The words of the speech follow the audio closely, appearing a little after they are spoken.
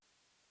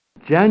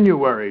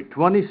January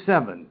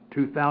 27,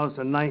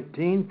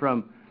 2019,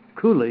 from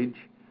Coolidge,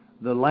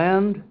 the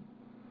land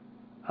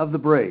of the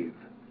brave.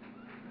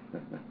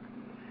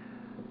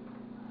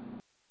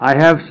 I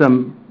have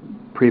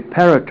some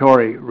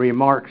preparatory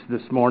remarks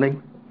this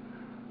morning.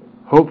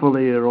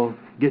 Hopefully it'll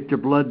get your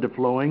blood to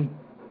flowing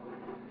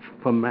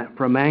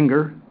from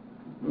anger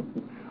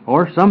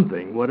or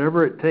something,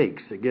 whatever it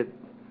takes to get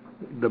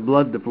the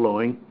blood to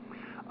flowing.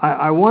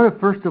 I want to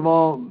first of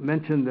all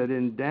mention that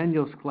in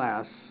Daniel's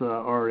class,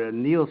 or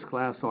in Neil's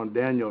class on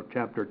Daniel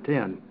chapter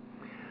 10,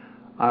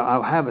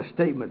 I'll have a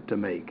statement to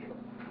make.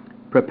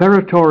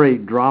 Preparatory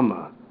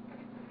drama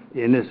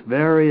in its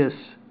various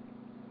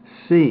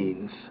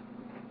scenes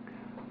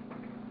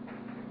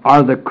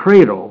are the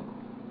cradle,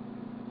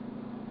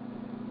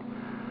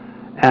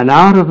 and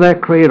out of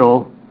that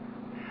cradle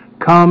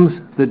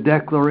comes the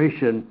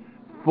declaration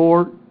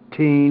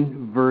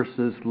 14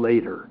 verses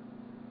later.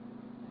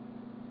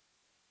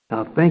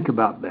 Now think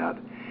about that.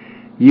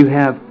 You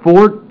have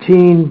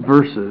 14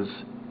 verses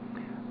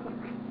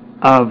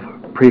of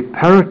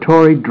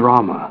preparatory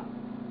drama.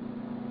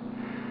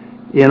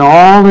 In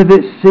all of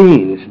its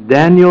scenes,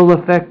 Daniel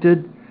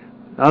affected,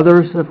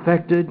 others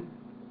affected,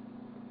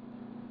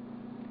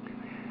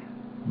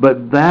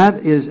 but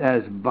that is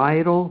as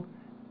vital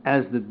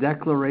as the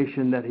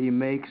declaration that he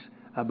makes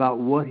about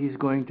what he's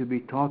going to be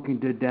talking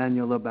to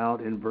Daniel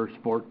about in verse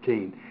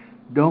 14.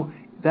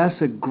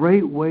 That's a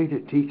great way to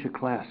teach a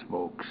class,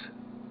 folks.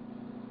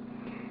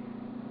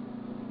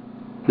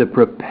 The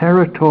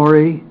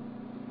preparatory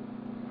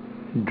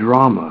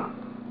drama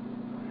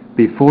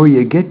before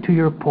you get to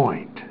your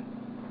point.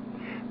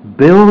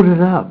 Build it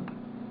up.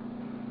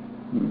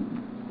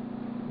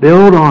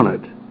 Build on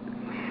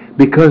it.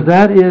 Because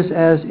that is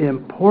as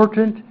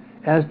important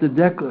as the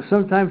declaration.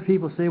 Sometimes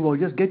people say, well,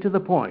 just get to the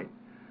point.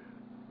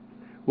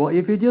 Well,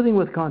 if you're dealing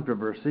with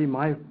controversy,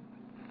 my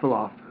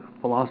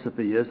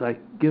philosophy is I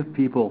give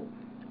people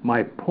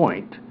my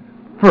point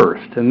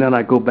first, and then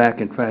I go back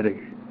and try to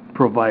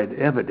provide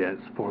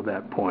evidence for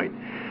that point.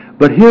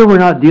 But here we're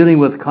not dealing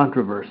with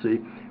controversy.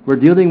 We're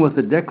dealing with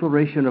the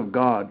declaration of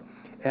God.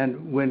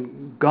 And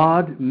when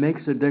God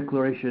makes a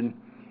declaration,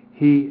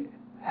 he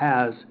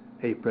has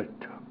a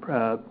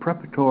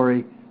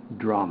preparatory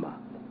drama.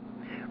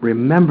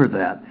 Remember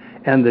that.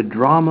 And the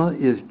drama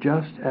is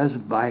just as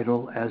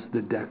vital as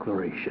the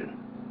declaration.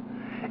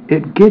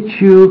 It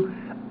gets you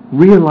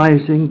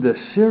realizing the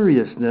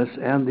seriousness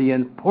and the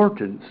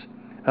importance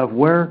of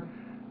where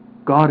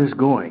God is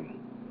going.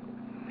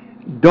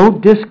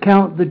 Don't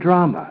discount the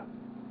drama.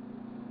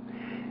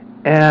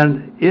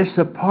 And it's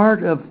a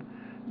part of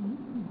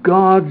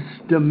God's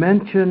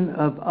dimension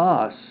of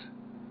us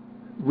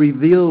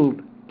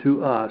revealed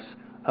to us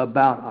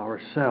about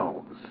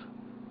ourselves.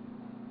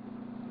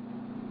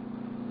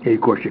 Hey,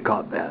 of course you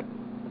caught that.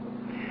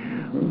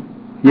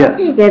 Yes. I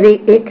think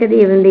it could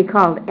even be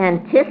called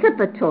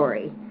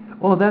anticipatory.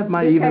 Oh, that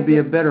might even be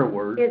a better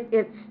word.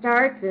 It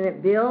starts and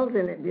it builds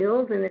and it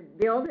builds and it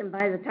builds, and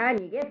by the time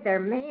you get there,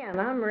 man,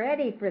 I'm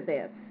ready for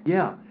this.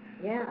 Yeah.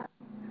 Yeah.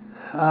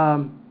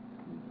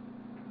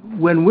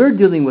 When we're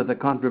dealing with a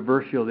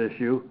controversial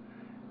issue,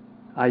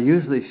 I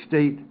usually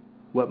state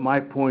what my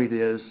point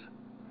is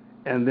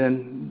and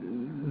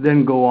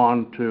then go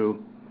on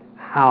to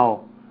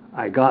how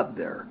I got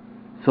there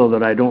so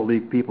that I don't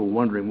leave people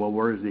wondering, well,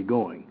 where is he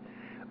going?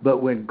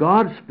 But when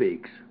God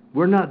speaks,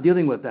 we're not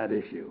dealing with that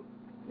issue.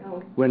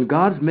 No. When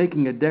God's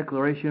making a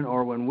declaration,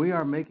 or when we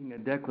are making a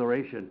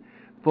declaration,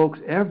 folks,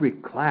 every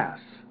class,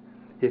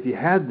 if you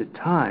had the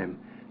time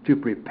to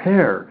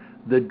prepare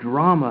the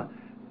drama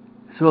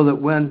so that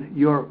when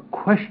your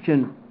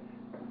question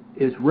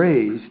is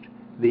raised,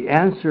 the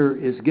answer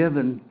is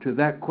given to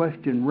that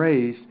question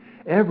raised,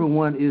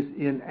 everyone is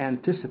in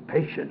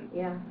anticipation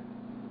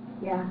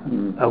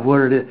of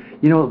what it is.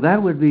 You know,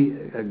 that would be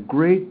a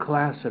great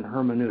class in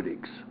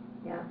hermeneutics.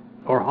 Yeah.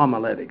 Or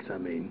homiletics, I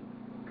mean.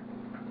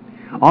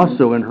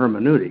 Also in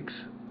hermeneutics,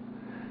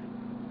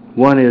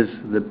 one is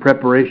the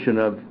preparation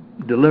of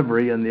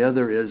delivery, and the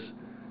other is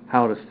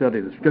how to study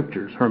the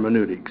scriptures,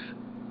 hermeneutics.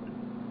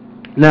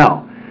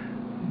 Now,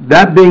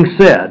 that being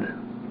said,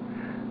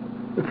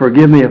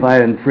 forgive me if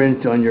I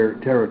infringed on your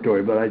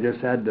territory, but I just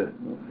had to,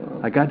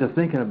 I got to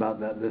thinking about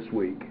that this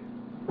week.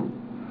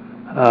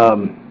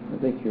 I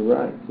think you're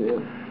right,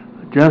 Sid.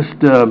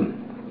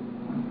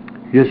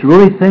 Just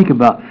really think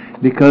about,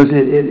 because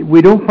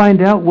we don't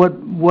find out what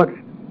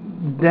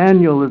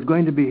Daniel is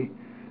going to be,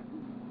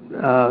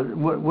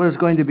 what is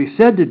going to be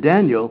said to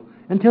Daniel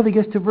until he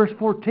gets to verse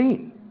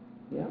 14.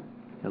 Yeah.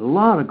 And a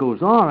lot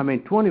goes on. I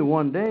mean,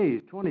 21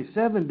 days,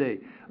 27 days.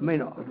 I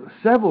mean,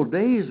 several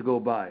days go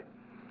by.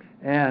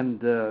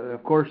 And,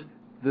 of course,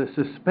 the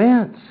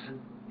suspense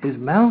is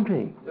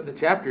mounting. So the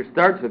chapter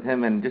starts with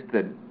him in just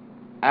the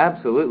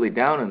absolutely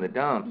down in the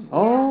dumps.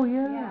 Oh,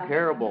 yeah.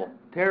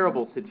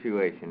 Terrible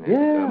situation.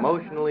 Yeah.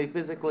 Emotionally,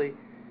 physically.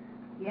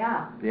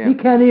 Yeah. He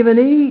can't even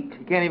eat.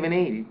 He can't even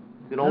eat.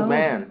 He's an old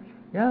man.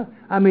 Yeah.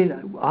 I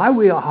mean,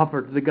 we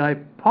offered the guy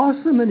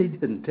possum and he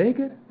didn't take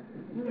it.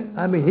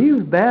 I mean, he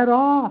was bad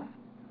off.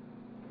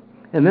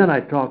 And then I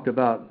talked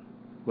about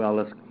Well,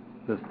 let's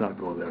not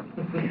go there.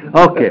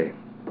 Okay.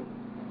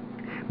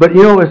 But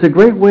you know, it's a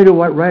great way to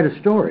write a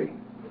story.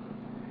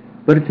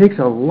 But it takes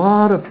a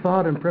lot of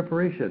thought and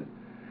preparation.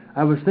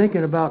 I was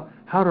thinking about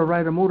how to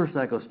write a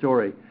motorcycle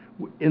story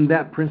in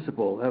that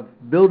principle of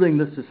building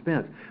the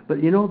suspense.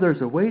 But you know,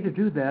 there's a way to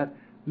do that,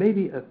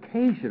 maybe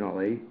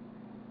occasionally,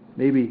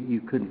 maybe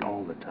you couldn't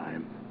all the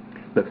time.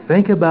 But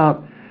think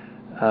about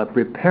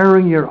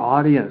preparing your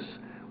audience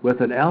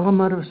with an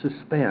element of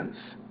suspense,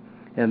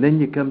 and then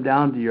you come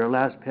down to your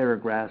last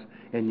paragraphs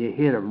and you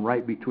hit them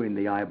right between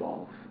the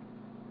eyeballs.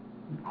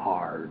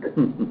 Hard.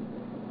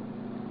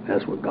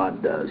 That's what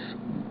God does.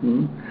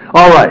 Mm-hmm.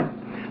 All right.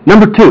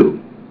 Number 2.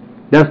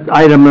 That's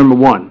item number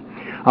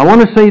 1. I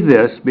want to say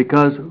this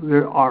because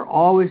there are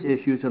always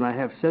issues, and I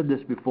have said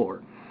this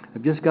before.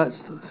 I've just got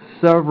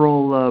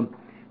several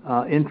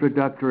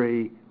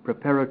introductory,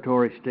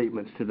 preparatory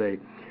statements today.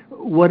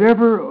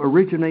 Whatever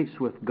originates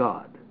with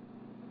God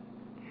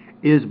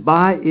is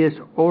by its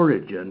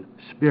origin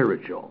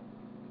spiritual.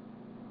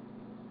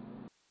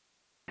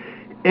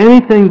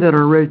 Anything that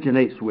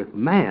originates with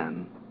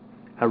man,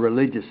 a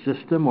religious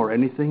system or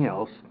anything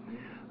else,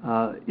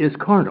 is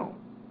carnal.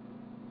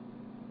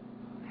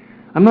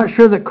 I'm not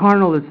sure that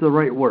carnal is the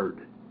right word,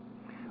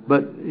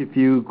 but if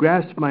you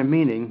grasp my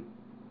meaning,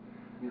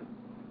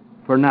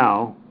 for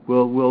now,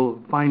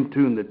 we'll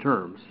fine-tune the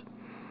terms.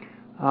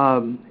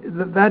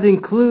 That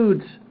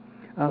includes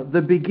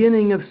the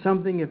beginning of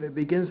something. If it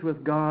begins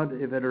with God,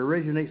 if it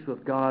originates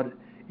with God,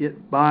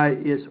 by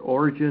its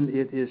origin,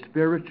 it is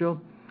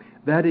spiritual.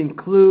 That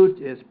includes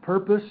its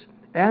purpose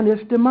and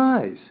its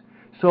demise.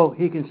 So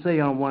he can say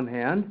on one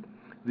hand,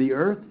 the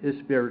earth is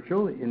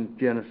spiritual in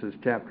Genesis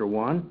chapter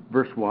 1,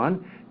 verse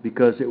 1,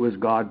 because it was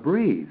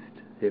God-breathed.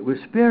 It was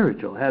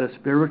spiritual, had a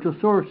spiritual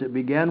source. It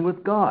began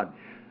with God.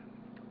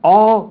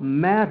 All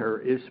matter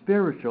is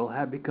spiritual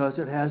because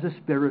it has a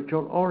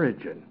spiritual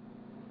origin.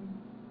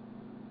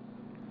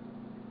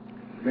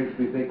 Makes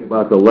me think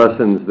about the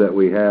lessons that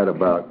we had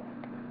about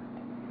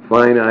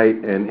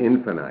finite and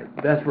infinite.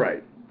 That's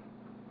right.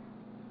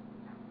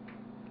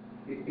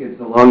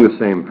 It's along the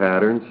same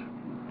patterns.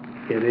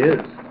 It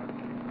is.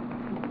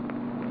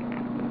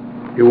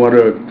 You want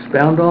to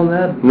expound on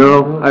that?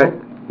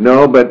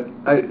 No, but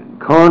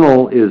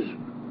carnal is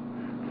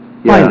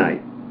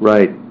finite.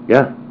 Right.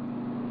 Yeah.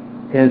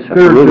 And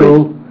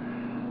spiritual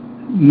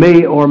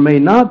may or may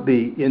not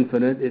be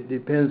infinite. It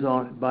depends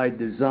on by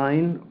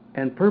design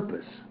and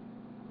purpose.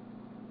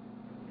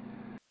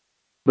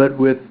 But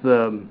with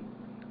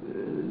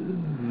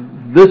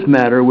this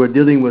matter, we're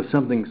dealing with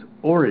something's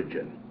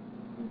origin.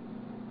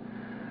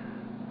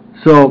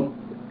 So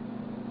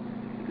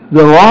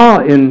the law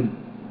in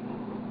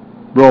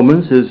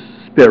Romans is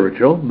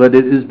spiritual, but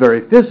it is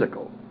very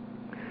physical.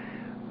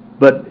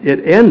 But it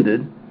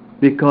ended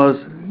because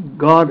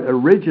God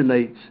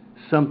originates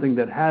something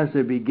that has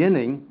a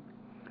beginning.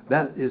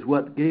 That is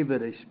what gave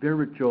it a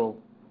spiritual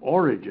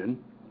origin.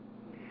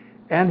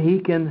 And he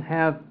can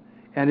have,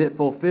 and it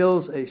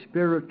fulfills a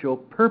spiritual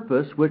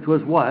purpose, which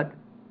was what?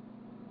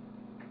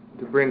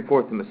 To bring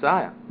forth the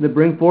Messiah. To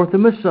bring forth the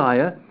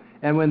Messiah.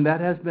 And when that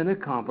has been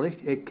accomplished,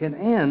 it can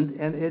end,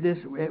 and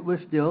it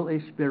was still a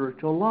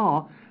spiritual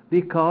law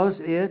because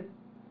it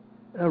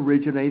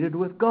originated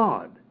with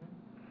God.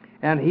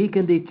 And he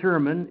can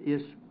determine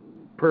its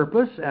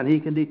purpose, and he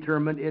can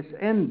determine its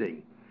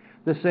ending.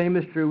 The same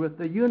is true with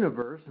the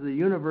universe. The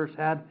universe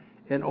had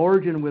an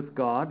origin with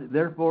God,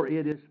 therefore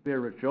it is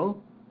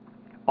spiritual.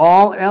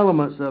 All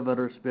elements of it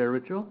are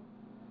spiritual.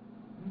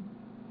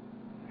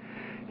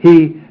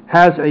 He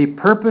has a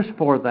purpose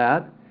for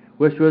that,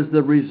 which was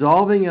the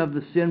resolving of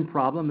the sin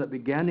problem that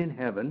began in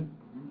heaven,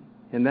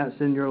 and that's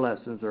in your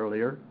lessons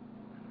earlier.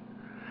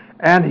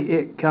 And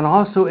it can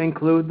also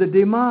include the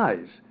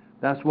demise.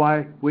 That's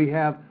why we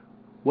have,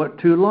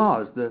 two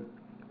laws? The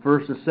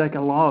first and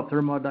second law of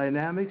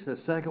thermodynamics, the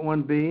second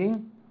one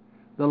being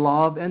the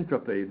law of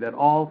entropy, that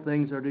all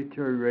things are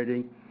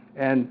deteriorating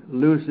and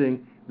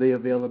losing the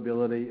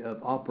availability of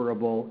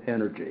operable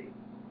energy.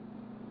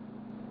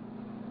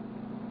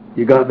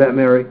 You got that,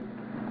 Mary?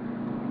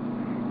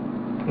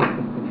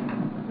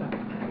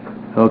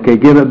 Okay,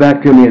 give it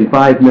back to me in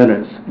 5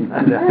 minutes.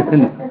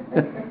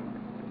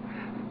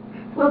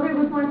 Well, there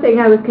was one thing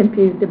I was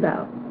confused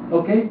about.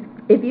 Okay.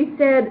 If you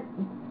said,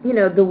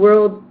 the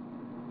world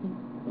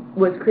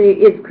is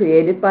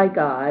created by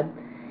God,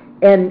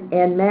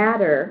 and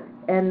matter,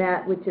 and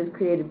that which is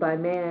created by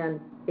man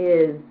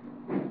is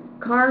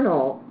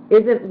carnal,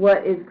 isn't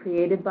what is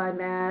created by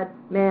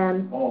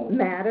man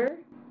matter?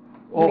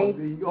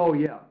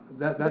 Yeah,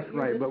 that's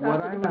right. But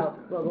what I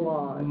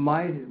was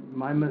my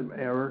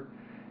error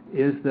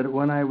is that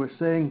when I was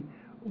saying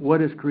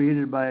what is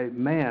created by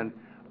man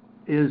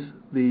is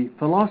the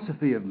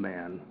philosophy of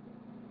man,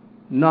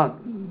 not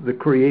the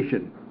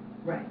creation.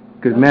 Right.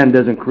 Because man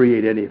doesn't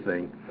create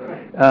anything.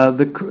 Right.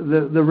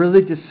 The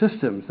religious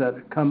systems that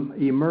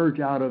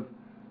emerge out of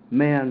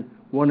man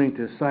wanting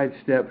to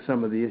sidestep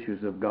some of the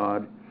issues of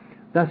God,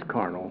 that's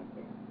carnal,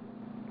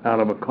 out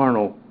of a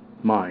carnal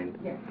mind.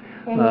 Yes.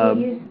 And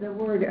you use the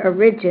word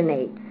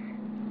originates.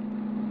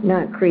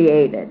 not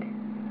created.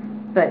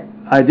 But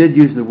I did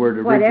use the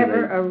word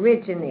whatever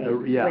originate.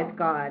 originates Yeah. with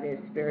God is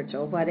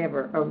spiritual.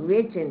 Whatever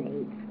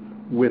originates,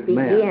 With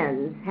man.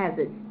 begins, has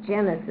its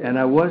genesis. And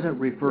I wasn't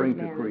referring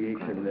with to man.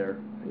 creation there.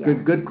 Yeah.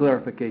 Good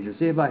clarification.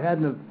 See, if I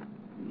hadn't have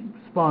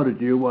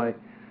spotted you, why,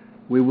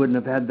 we wouldn't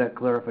have had that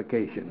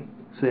clarification.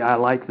 See, I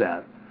like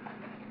that.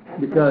 That's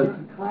Because-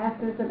 what this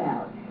class is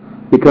about.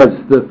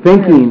 Because the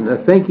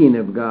thinking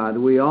of God,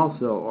 we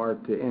also are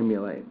to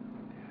emulate.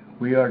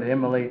 We are to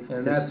emulate.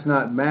 And that's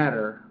not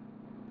matter.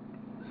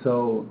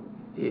 So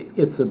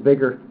it's a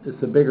bigger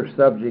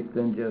subject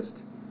than just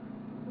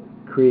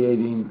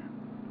creating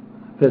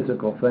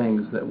physical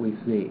things that we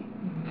see.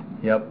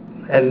 Yep.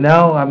 And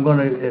now I'm going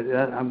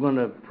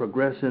to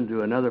progress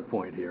into another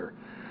point here.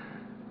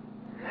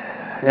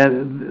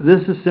 And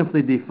this is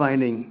simply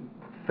defining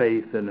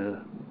faith in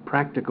a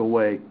practical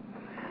way.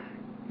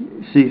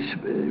 See,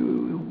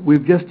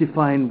 we've just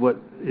defined what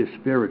is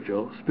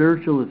spiritual.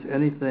 Spiritual is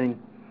anything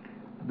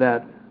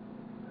that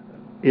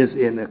is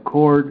in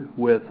accord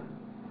with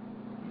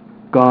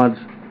God's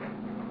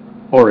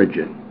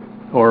origin,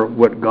 or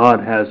what God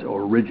has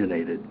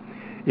originated.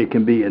 It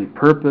can be in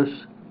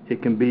purpose,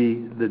 it can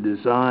be the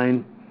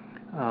design,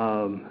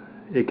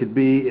 it could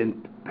be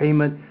in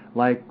payment,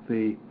 like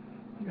the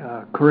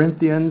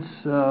Corinthians,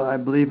 I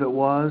believe it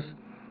was.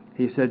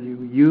 He said,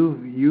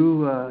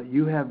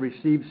 you have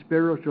received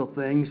spiritual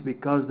things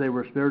because they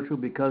were spiritual,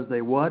 because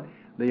they what?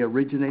 They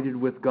originated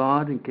with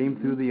God and came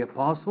through the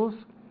apostles.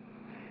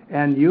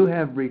 And you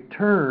have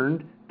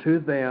returned to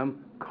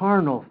them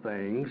carnal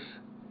things.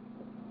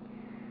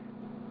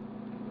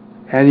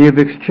 And you've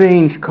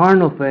exchanged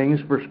carnal things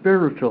for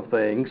spiritual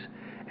things,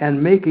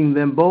 and making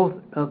them both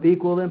of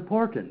equal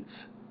importance.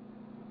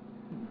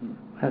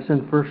 That's in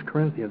 1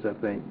 Corinthians, I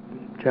think,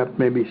 chapter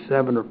maybe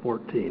 7 or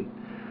 14.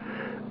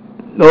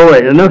 All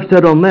right, enough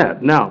said on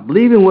that. Now,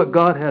 believing what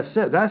God has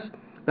said,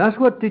 that's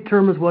what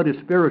determines what is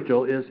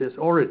spiritual, is its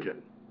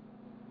origin.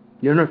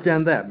 You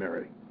understand that,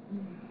 Mary?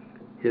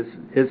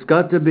 It's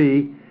got to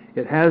be,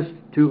 it has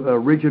to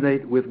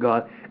originate with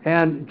God.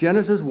 And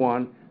Genesis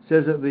 1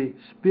 says that the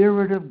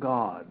Spirit of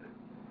God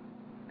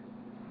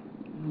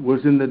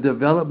was in the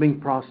developing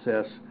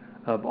process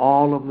of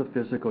all of the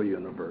physical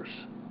universe,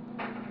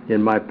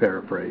 in my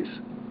paraphrase.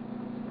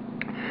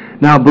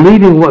 Now,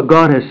 believing what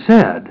God has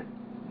said,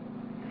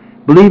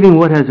 believing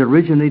what has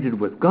originated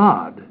with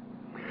God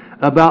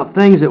about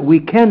things that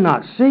we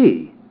cannot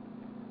see,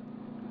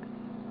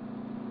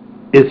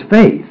 is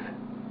faith.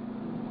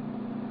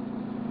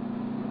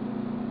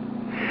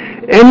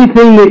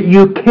 Anything that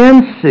you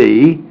can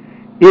see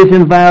is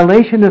in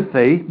violation of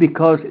faith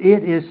because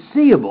it is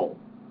seeable,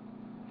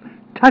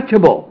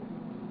 touchable.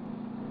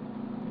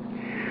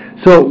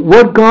 So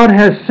what God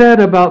has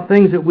said about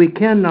things that we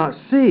cannot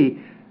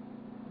see,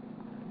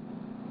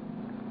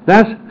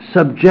 that's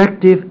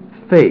subjective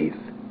faith.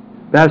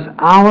 That's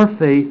our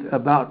faith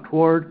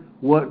toward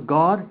what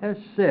God has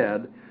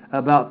said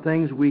about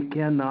things we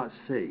cannot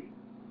see.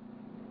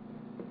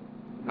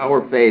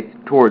 Our faith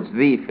towards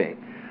the faith.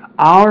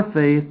 Our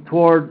faith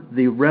toward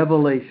the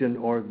revelation,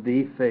 or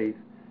the faith,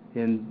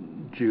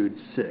 in Jude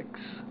 6.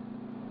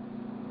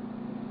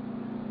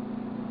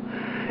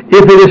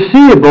 If it is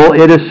seeable,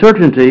 it is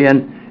certainty,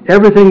 and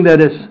everything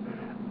that is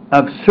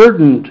of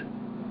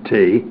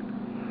certainty,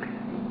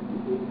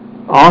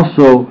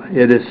 also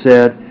it is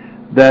said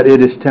that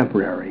it is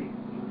temporary.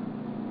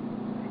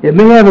 It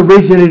may have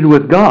originated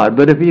with God,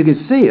 but if you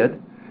can see it,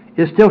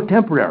 it's still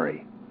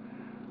temporary.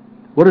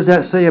 What does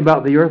that say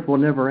about the earth will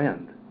never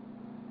end?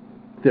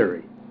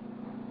 Theory.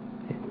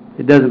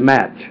 It doesn't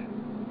match.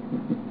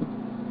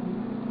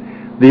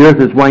 The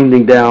earth is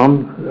winding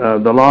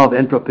down. The law of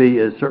entropy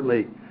is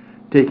certainly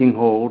taking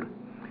hold,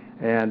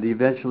 and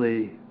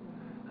eventually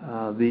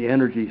the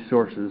energy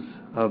sources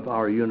of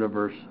our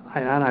universe,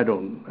 and I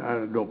don't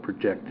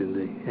project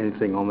into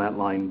anything on that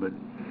line, but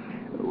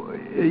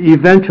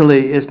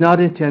eventually it's not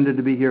intended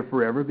to be here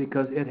forever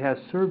because it has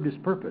served its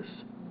purpose.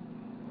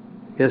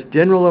 Its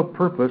general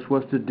purpose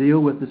was to deal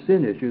with the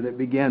sin issue that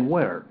began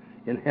where?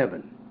 In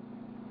heaven.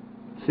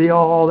 See how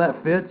all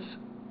that fits?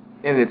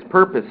 And its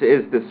purpose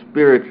is the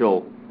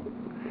spiritual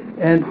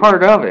And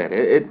part of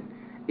it.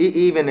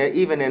 Even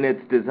in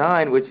its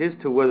design, which is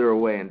to wither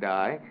away and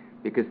die,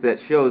 because that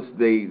shows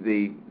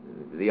the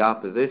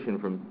opposition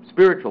from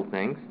spiritual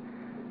things.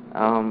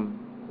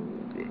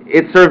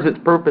 It serves its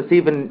purpose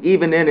even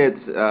in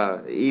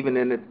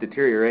its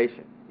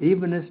deterioration.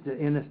 even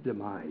in its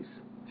demise.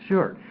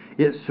 Sure,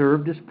 it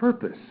served its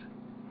purpose.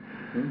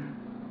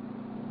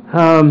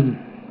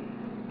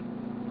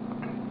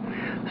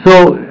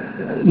 So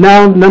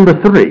now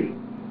number 3.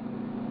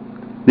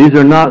 These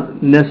are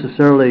not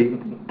necessarily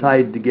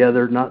tied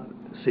together, not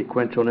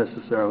sequential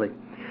necessarily.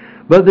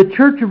 But the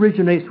church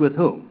originates with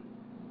whom?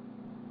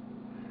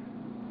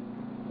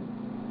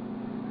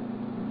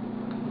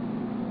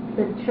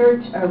 The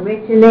church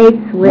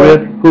originates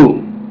With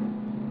whom?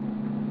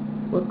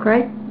 with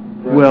Christ.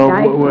 Well,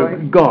 Died for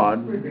with it.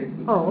 God.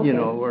 Oh, okay.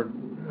 Or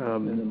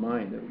In the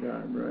mind of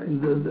God, right?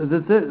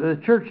 the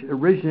church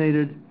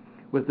originated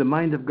with the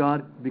mind of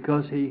God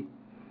because he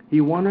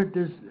wanted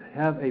to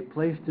have a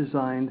place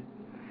designed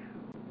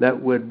that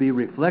would be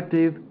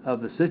reflective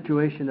of the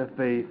situation of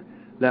faith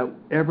that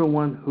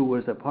everyone who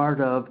was a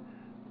part of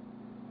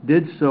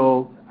did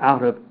so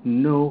out of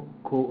no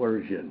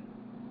coercion.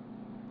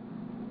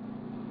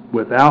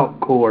 Without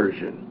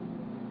coercion.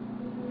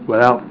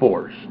 Without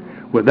force.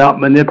 Without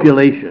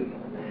manipulation.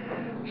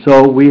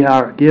 So we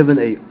are given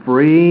a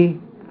free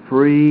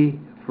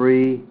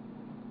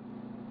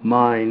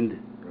mind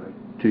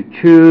to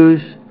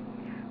choose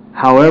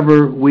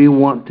however we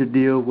want to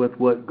deal with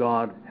what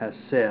God has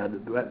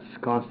said. That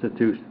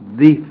constitutes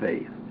the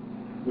faith.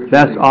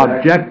 That's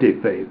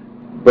objective faith.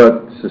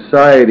 But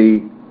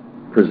society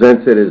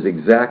presents it as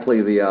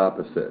exactly the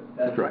opposite.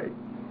 That's right.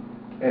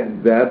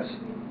 And that's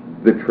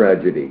the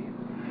tragedy.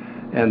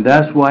 And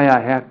that's why I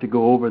have to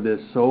go over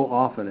this so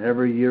often,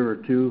 every year or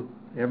two.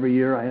 Every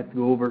year I have to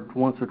go over it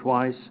once or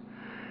twice,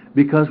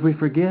 because we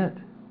forget.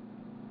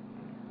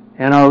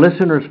 And our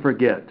listeners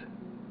forget.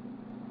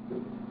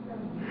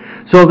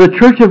 So the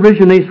church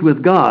originates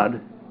with God.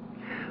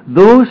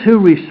 Those who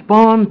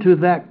respond to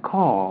that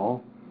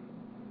call,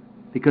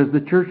 because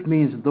the church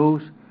means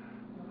those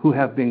who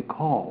have been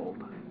called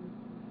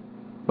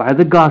by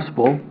the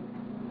gospel,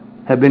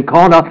 have been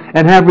called out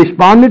and have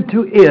responded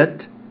to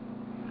it,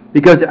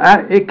 because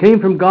it came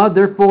from God,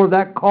 therefore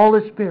that call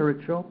is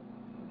spiritual.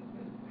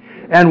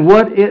 And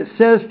what it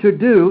says to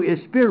do is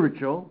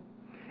spiritual.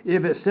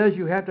 If it says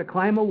you have to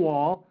climb a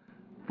wall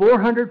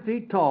 400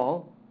 feet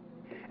tall,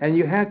 and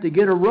you have to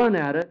get a run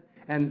at it,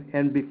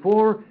 and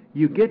before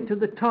you get to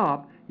the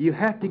top, you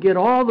have to get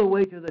all the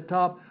way to the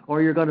top,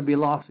 or you're going to be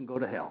lost and go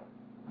to hell.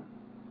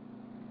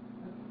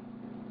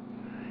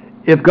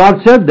 If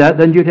God said that,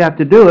 then you'd have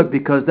to do it,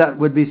 because that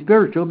would be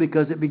spiritual,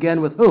 because it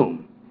began with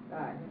whom?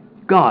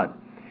 God.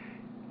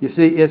 You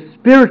see, it's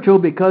spiritual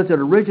because it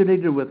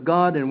originated with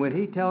God, and when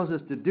He tells us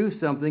to do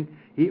something,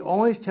 He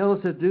always tells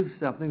us to do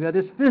something that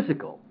is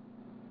physical.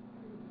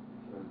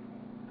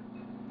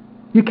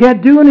 You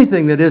can't do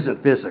anything that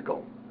isn't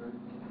physical.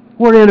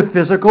 We're in a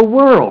physical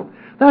world.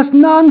 That's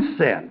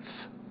nonsense.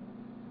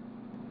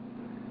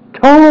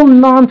 Total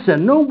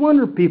nonsense. No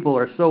wonder people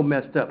are so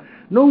messed up.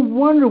 No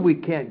wonder we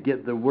can't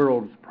get the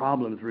world's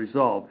problems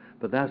resolved.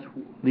 But that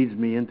leads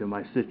me into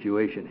my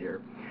situation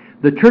here.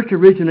 The church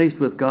originates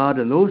with God,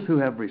 and those who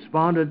have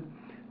responded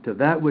to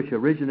that which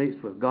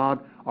originates with God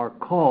are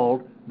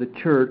called the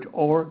church,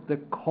 or the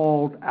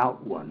called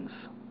out ones.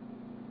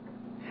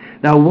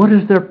 Now, what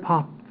is their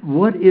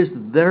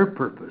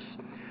purpose?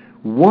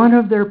 One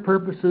of their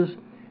purposes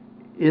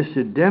is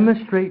to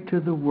demonstrate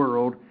to the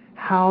world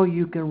how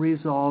you can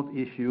resolve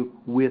issue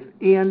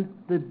within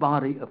the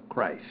body of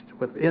Christ,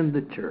 within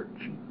the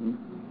church.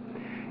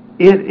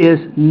 It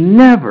is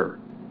never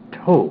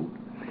told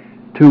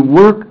to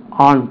work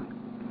on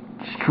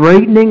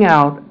straightening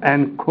out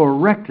and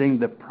correcting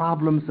the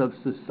problems of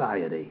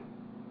society.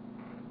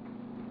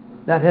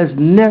 That has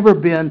never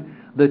been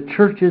the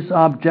church's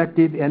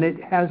objective, and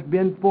it has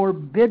been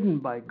forbidden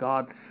by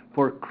God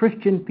for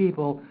Christian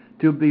people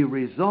to be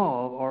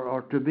resolved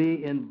or to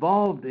be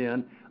involved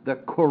in the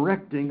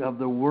correcting of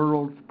the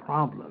world's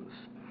problems,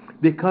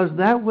 because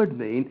that would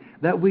mean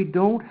that we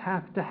don't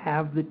have to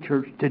have the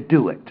church to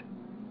do it.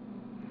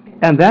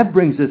 And that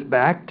brings us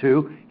back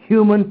to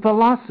human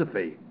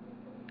philosophy.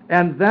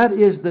 And that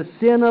is the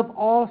sin of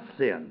all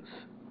sins.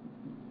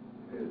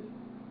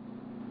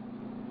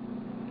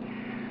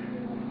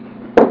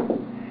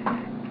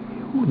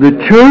 The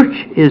church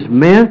is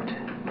meant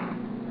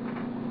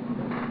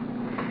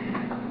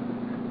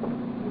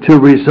to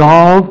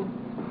resolve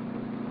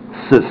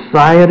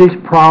society's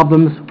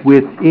problems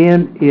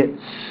within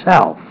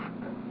itself.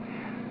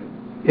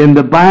 In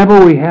the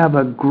Bible, we have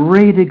a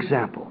great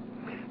example.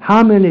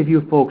 How many of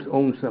you folks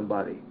own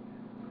somebody?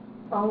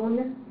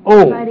 Own.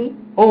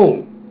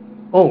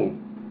 Own.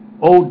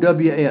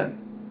 O-W-N.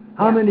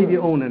 How many of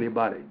you own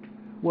anybody?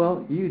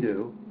 Well, you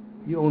do.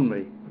 You own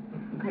me.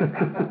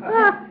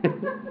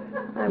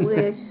 I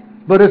wish.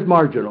 But it's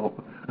marginal.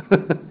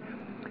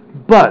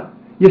 But,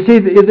 you see,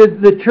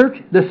 the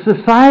church, the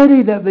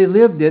society that they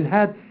lived in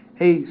had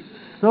a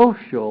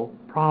social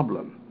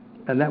problem,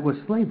 and that was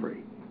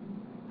slavery.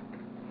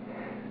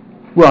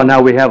 Well,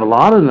 now we have a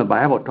lot in the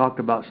Bible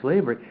talked about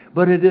slavery,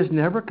 but it is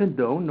never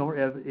condoned, nor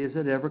is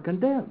it ever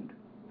condemned.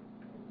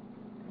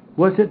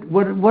 What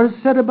is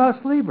said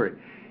about slavery?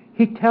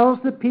 He tells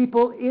the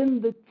people in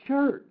the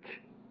church,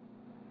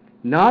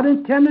 not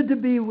intended to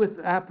be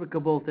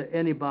applicable to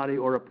anybody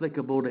or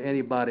applicable to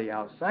anybody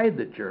outside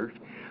the church,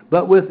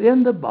 but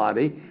within the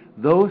body,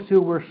 those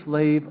who were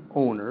slave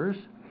owners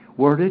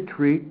were to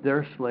treat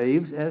their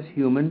slaves as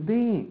human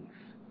beings.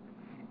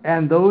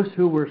 And those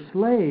who were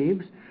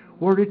slaves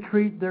were to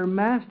treat their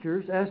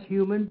masters as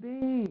human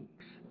beings.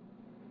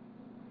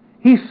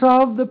 He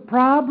solved the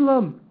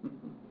problem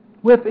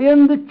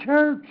within the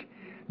church.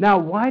 Now,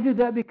 why did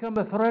that become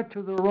a threat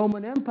to the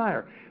Roman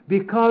Empire?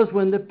 Because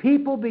when the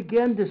people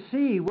began to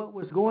see what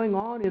was going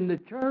on in the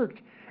church,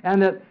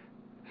 and that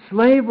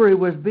slavery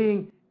was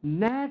being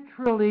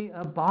naturally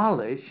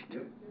abolished,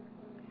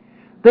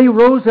 they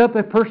rose up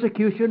a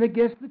persecution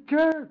against the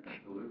church.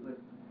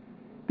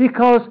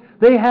 Because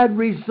they had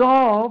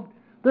resolved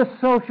the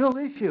social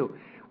issue.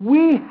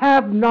 We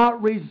have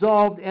not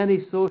resolved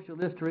any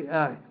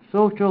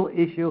social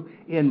issue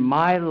in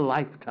my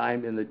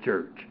lifetime in the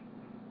church.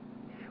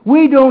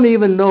 We don't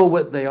even know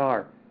what they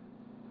are.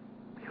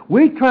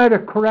 We try to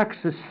correct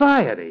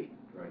society.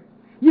 Right.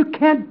 You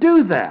can't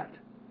do that.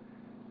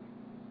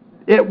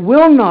 It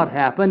will not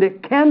happen.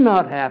 It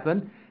cannot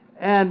happen.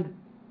 And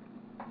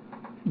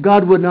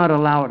God would not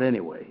allow it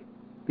anyway,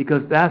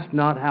 because that's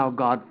not how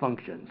God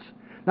functions.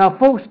 Now,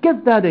 folks,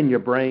 get that in your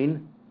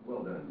brain.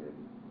 Well done, David.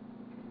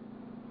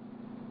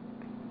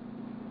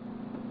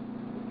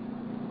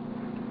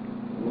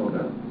 Well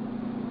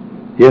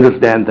done. You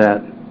understand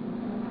that?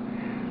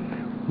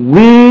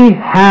 We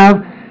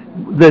have,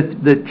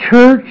 the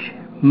church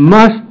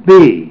must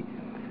be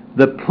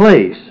the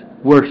place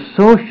where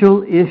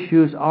social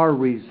issues are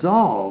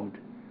resolved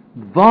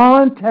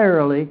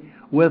voluntarily,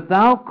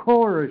 without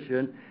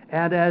coercion,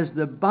 and as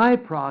the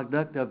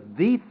byproduct of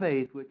the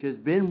faith which has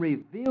been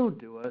revealed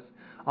to us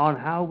on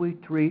how we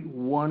treat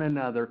one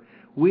another.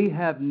 We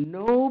have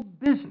no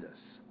business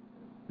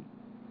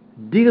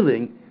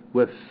dealing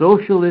with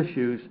social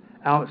issues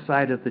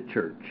outside of the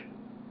church.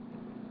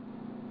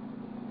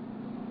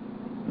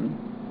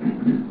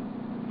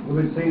 It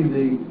would seem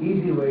the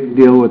easy way to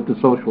deal with the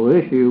social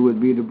issue would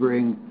be to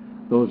bring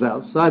those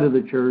outside of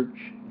the church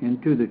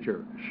into the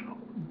church.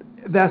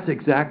 That's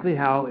exactly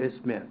how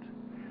it's meant.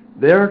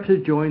 They're to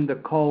join the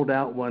called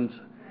out ones,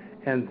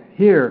 and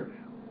here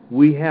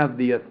we have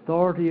the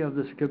authority of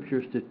the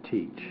Scriptures to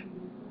teach.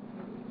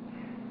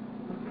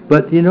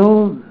 But you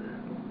know,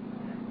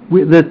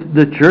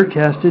 the church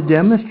has to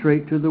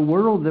demonstrate to the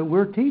world that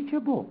we're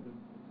teachable.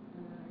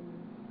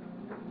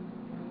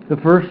 The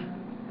first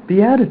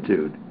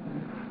beatitude,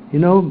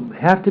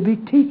 have to be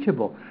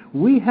teachable.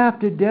 We have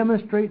to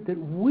demonstrate that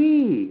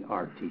we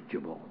are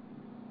teachable.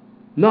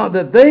 Not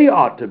that they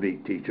ought to be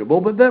teachable,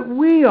 but that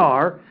we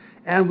are,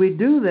 and we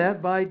do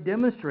that by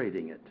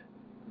demonstrating it.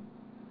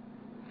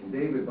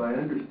 David, by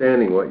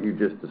understanding what you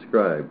just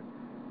described,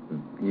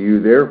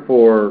 you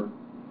therefore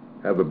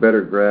have a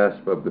better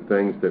grasp of the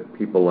things that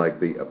people like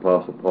the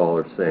Apostle Paul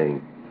are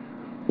saying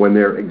when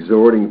they're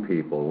exhorting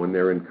people, when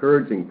they're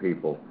encouraging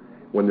people,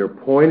 when they're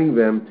pointing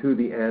them to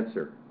the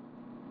answer.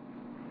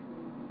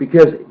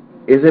 Because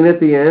isn't it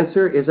the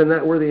answer? Isn't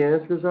that where the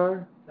answers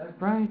are? That's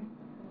right.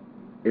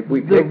 If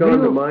we take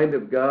on the mind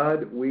of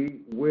God,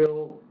 we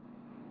will...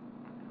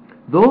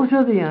 Those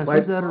are the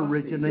answers that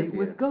originate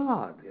with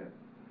God. Yeah.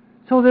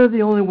 So they're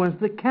the only ones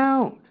that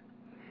count.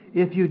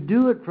 If you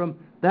do it from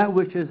that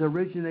which has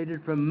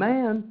originated from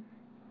man,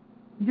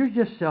 you're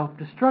just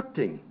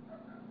self-destructing.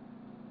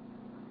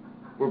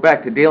 We're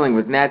back to dealing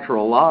with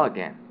natural law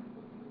again.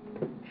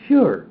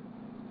 Sure.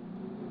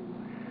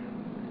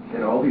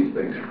 And all these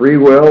things. Free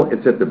will,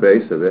 it's at the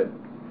base of it.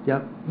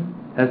 Yep.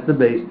 That's the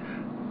base.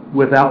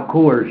 Without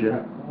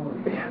coercion.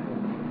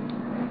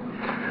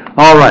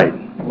 All right.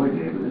 Boy,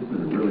 David, this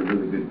is a really,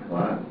 really good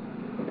class.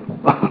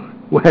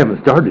 We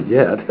haven't started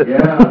yet.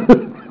 Yeah.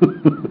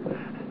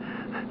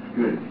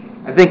 Good.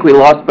 I think we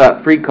lost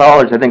about 3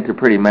 callers. I think they're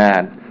pretty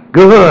mad.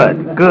 Good,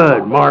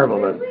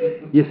 marvelous.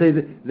 You say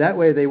that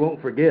way they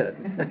won't forget.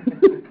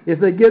 If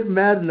they get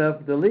mad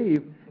enough to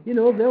leave,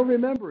 they'll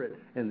remember it,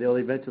 and they'll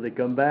eventually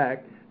come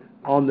back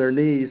on their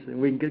knees, and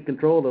we can get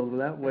control of them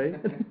that way.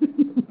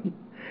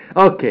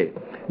 Okay,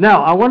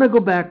 now I want to go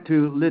back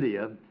to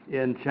Lydia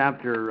in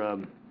chapter,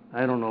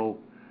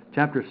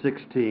 chapter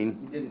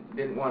 16. You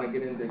didn't want to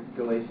get into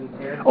Galatians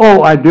here?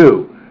 Oh, I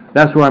do.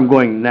 That's where I'm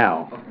going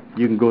now.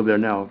 You can go there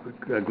now,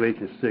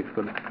 Galatians 6.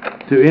 But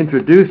to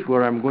introduce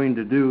what I'm going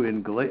to do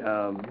in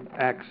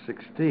Acts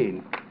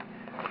 16,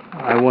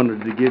 I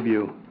wanted to give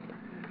you,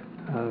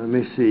 let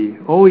me see.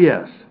 Oh,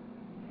 yes.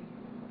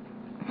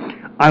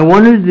 I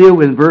wanted to deal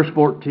with verse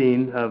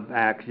 14 of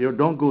Acts.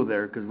 Don't go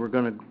there because we're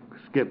going to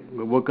skip.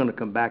 We're going to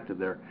come back to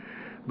there.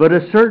 But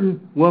a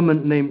certain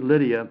woman named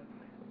Lydia,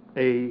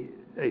 a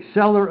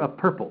seller of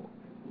purple.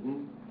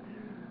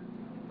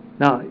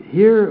 Now,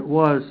 here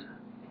was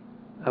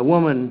a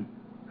woman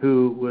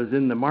who was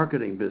in the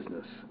marketing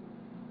business.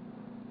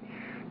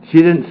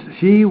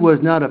 She was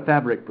not a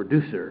fabric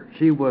producer.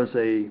 She was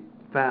a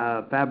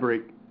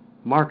fabric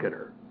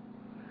marketer.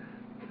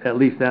 At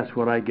least that's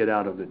what I get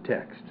out of the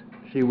text.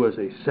 She was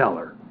a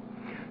seller.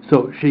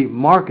 So she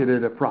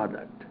marketed a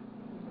product.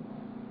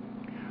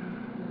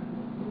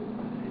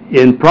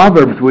 In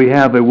Proverbs, we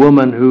have a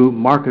woman who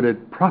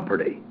marketed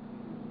property.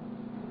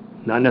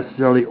 Not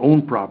necessarily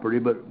owned property,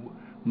 but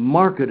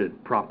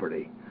marketed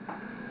property.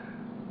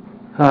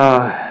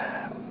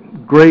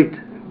 Great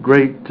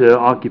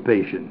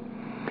occupation.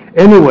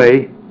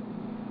 Anyway,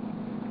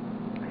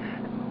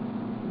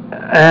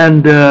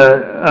 and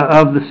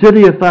of the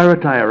city of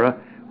Thyatira,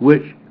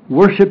 which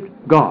worshipped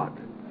God.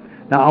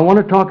 Now, I want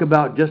to talk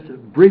about just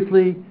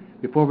briefly,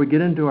 before we get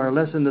into our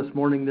lesson this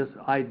morning, this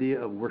idea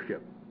of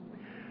worship.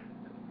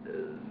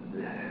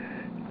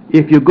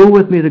 If you go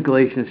with me to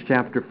Galatians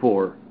chapter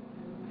 4,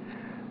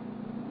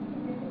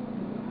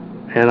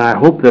 And I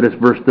hope that it's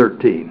verse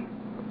 13.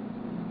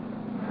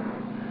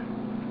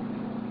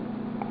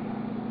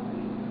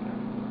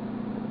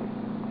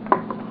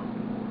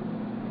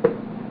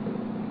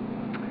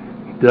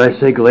 Did I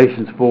say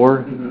Galatians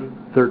 4,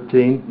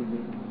 13?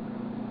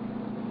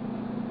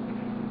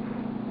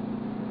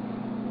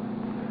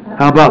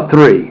 How about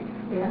 3?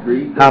 Yeah.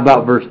 3. How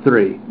about verse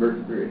 3?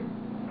 Verse 3.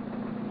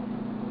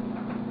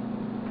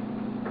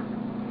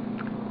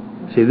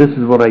 See, this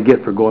is what I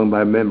get for going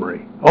by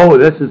memory. Oh,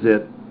 this is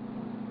it.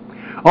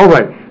 All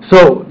right.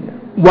 So,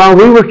 while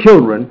we were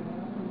children,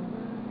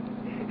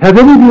 have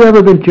any of you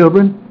ever been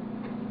children?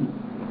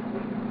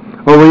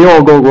 Or we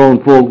all go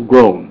grown, full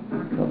grown?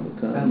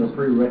 That's a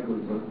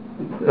prerequisite.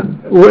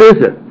 Well,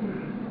 is it?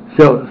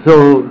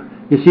 So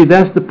you see,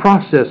 that's the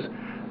process.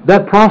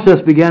 That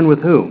process began with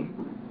whom?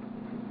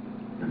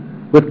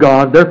 With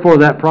God. Therefore,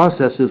 that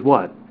process is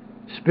what?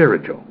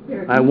 Spiritual.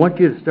 I want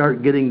you to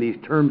start getting these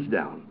terms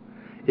down.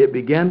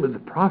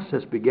 The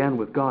process began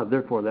with God.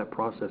 Therefore, that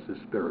process is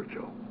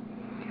spiritual.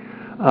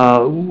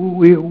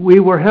 We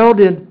were held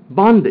in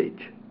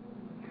bondage.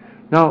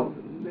 Now,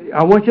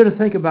 I want you to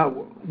think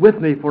about with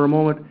me for a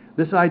moment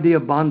this idea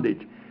of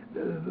bondage.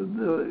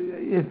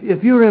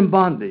 If you're in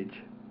bondage,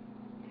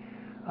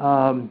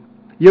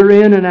 you're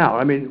in and out.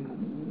 I mean,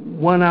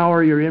 1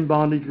 hour you're in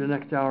bondage, the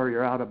next hour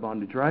you're out of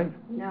bondage, right?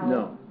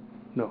 No.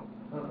 No.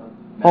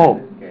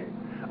 Oh.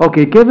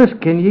 Okay.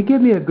 Can you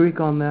give me a Greek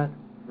on that?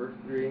 Verse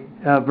 3.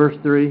 Verse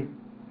 3.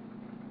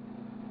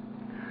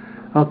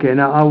 Okay.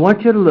 Now I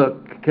want you to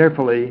look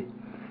carefully.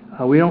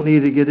 We don't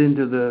need to get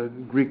into the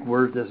Greek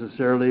words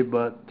necessarily,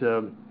 but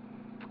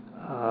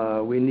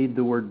we need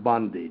the word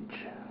bondage.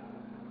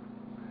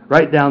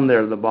 Right down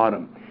there at the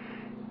bottom.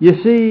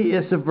 You see,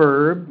 it's a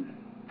verb,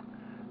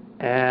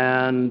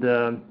 and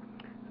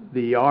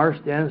the R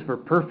stands for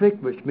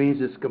perfect, which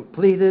means it's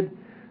completed.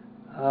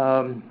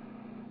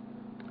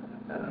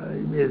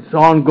 It's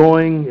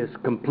ongoing, it's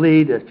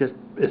complete,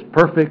 it's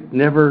perfect,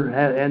 never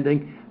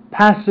ending.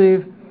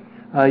 Passive,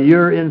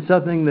 you're in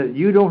something that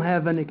you don't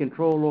have any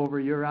control over,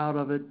 you're out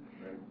of it.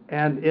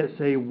 And it's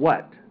a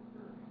what?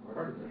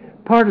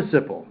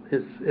 Participle.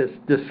 It's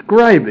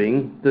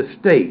describing the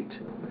state.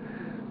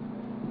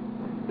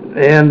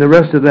 And the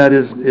rest of that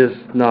is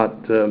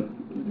not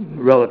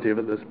relative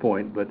at this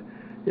point, but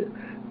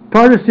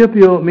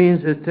participial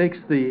means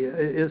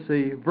it's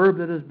a verb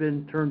that has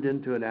been turned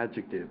into an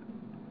adjective,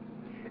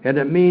 and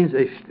it means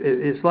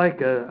it's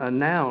like a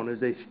noun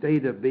is a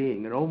state of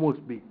being. It almost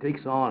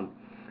takes on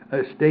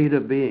a state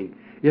of being.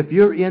 If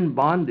you're in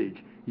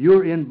bondage,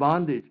 you're in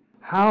bondage.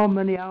 How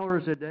many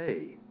hours a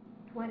day?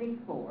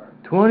 24.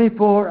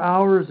 24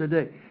 hours a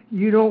day.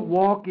 You don't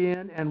walk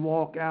in and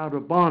walk out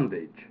of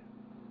bondage.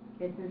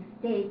 It's a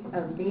state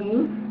of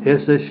being.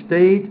 It's a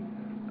state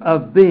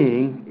of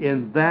being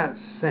in that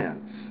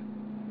sense.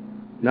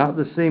 Not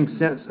the same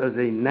sense as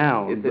a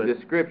noun. It's a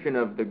description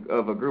of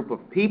a group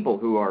of people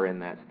who are in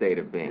that state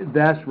of being.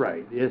 That's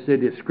right. It's a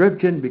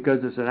description because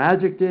it's an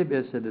adjective.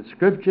 It's a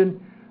description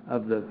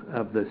of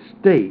the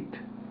state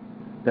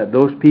that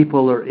those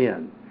people are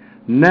in.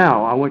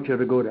 Now, I want you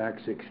to go to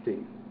Acts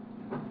 16.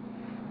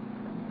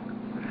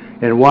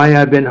 And why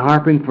I've been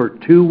harping for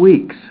 2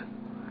 weeks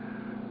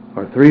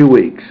or 3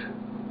 weeks,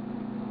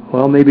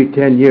 well, maybe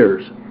 10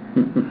 years,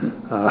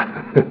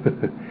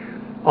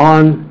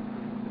 on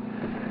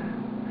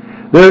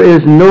there is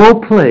no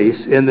place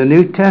in the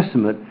New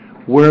Testament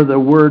where the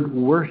word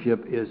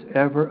worship is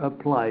ever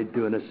applied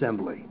to an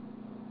assembly.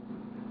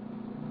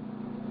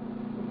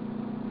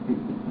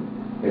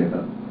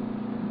 Yeah.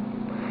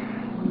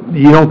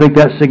 You don't think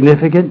that's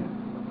significant?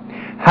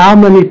 How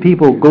many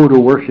people go to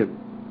worship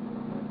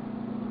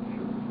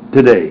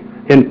today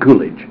in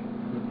Coolidge?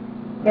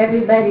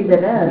 Everybody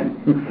but us.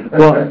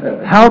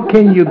 Well, how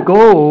can you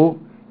go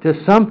to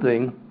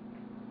something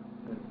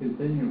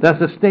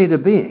that's a state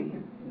of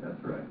being?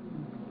 That's right.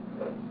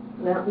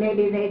 Well,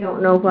 maybe they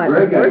don't know what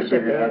Greg got it worship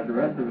figured out. The is.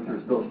 rest of us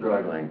are still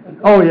struggling.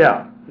 Oh,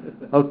 yeah.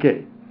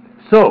 Okay.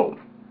 So,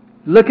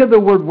 look at the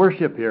word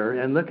worship here,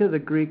 and look at the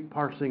Greek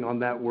parsing on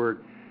that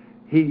word.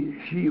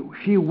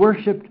 She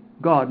worshipped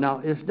God. Now,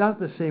 it's not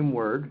the same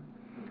word,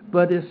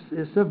 but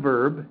it's a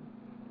verb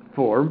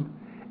form,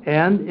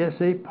 and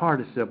it's a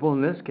participle.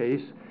 In this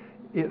case,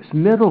 it's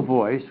middle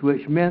voice,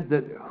 which meant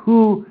that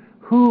who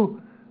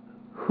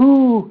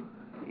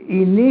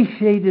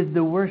initiated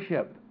the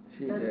worship?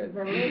 She did.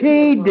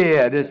 She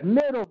did. It's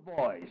middle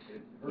voice.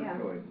 Her Yeah.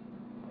 choice.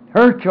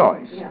 Her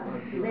choice. Yeah.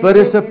 But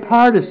it's a They did it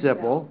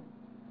participle.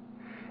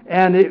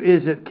 And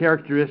is it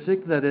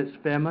characteristic that it's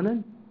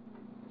feminine?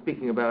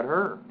 Speaking about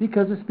her.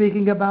 Because it's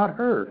speaking about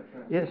her.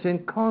 It's in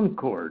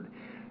concord.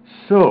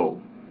 So,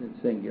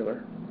 It's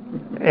singular.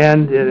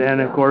 and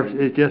of course,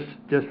 it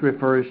just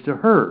refers to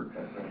her.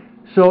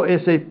 So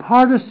it's a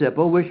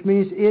participle, which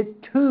means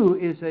it too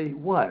is a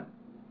what?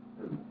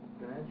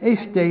 A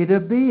state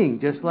of being,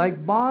 just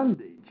like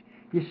bondage.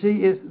 You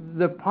see,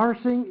 the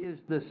parsing is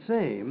the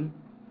same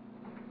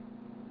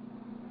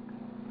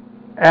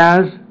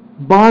as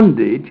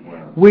bondage.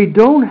 We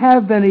don't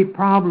have any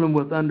problem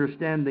with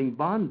understanding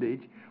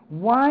bondage.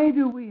 Why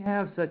do we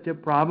have such a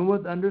problem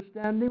with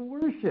understanding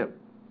worship?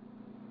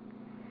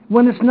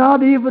 When it's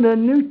not even a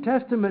New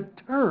Testament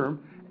term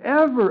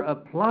ever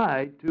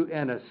applied to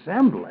an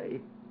assembly.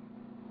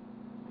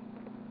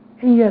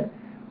 And yet,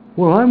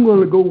 well, I'm going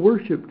to go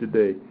worship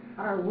today.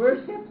 Our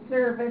worship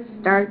service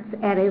starts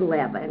at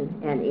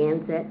 11 and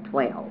ends at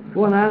 12.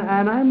 Well,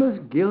 and I'm as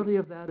guilty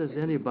of that as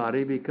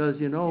anybody, because,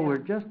 you know, we're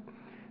just,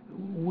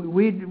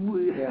 we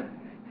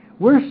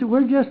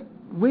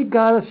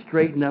got to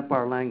straighten up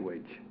our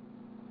language.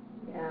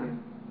 Yeah.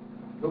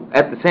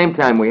 At the same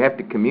time, we have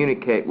to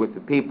communicate with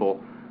the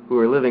people who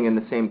are living in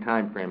the same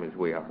time frame as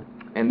we are.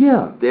 And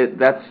Yeah.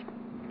 That's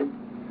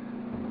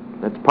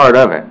part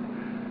of it.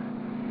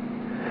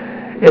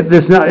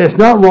 It's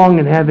not wrong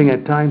in having a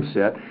time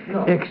set,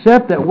 No.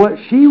 except that what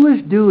she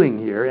was doing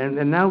here,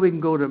 and now we can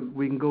go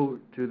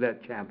to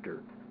that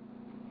chapter.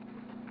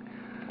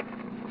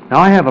 Now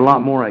I have a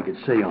lot more I could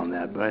say on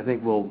that, but I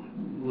think we'll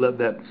let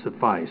that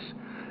suffice.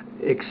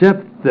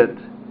 Except that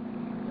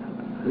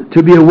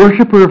to be a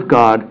worshiper of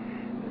God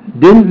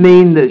didn't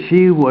mean that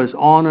she was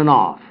on and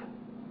off.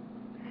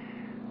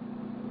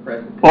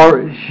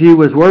 Or she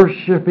was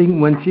worshiping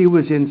when she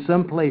was in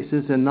some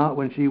places and not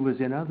when she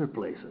was in other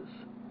places.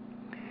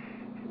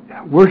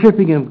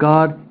 Worshiping of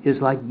God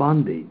is like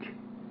bondage.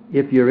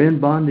 If you're in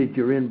bondage,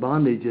 you're in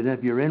bondage. And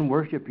if you're in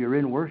worship, you're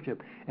in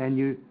worship. And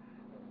you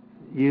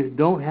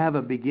don't have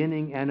a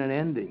beginning and an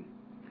ending.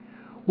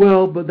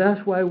 Well, but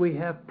that's why we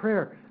have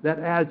prayer. That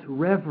adds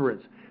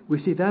reverence.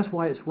 We see that's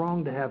why it's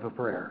wrong to have a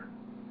prayer.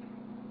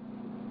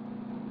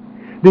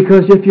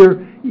 Because if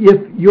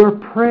your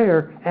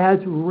prayer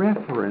adds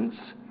reference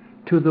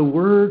to the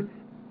Word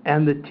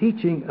and the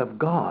teaching of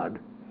God,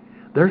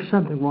 there's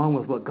something wrong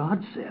with what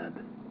God said.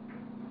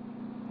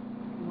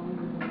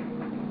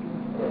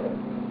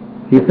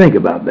 You think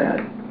about that.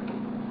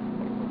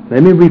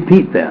 Let me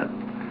repeat that.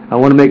 I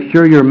want to make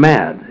sure you're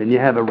mad, and you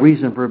have a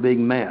reason for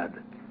being mad.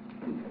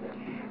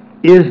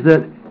 Is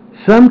that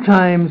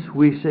sometimes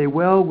we say,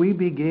 well, we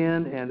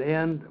begin and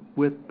end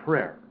with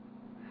prayer.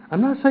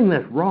 I'm not saying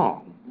that's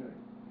wrong.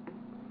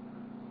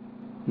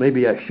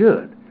 Maybe I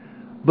should.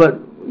 But,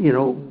 you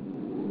know,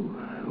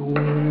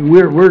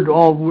 we're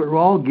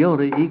all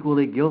guilty,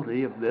 equally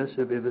guilty of this,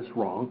 if it's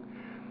wrong.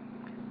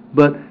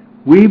 But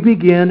we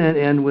begin and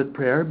end with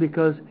prayer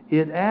because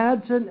it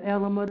adds an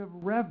element of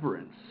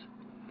reverence.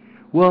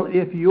 Well,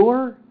 if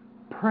your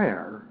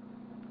prayer,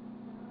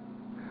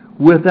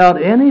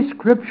 without any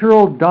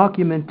scriptural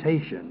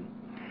documentation,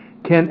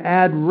 can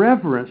add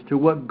reverence to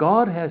what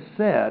God has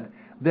said,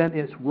 then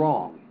it's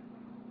wrong.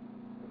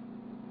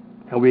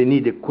 And we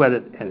need to quit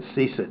it and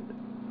cease it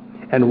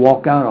and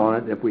walk out on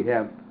it if we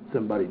have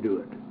somebody do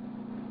it.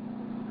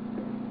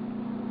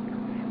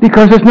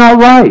 Because it's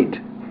not right.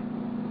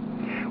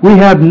 We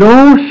have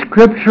no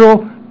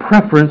scriptural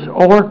preference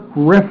or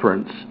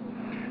reference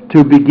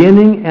to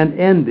beginning and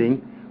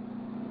ending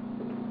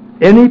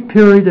any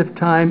period of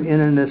time in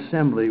an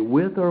assembly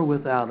with or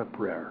without a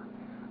prayer.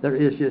 There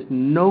is just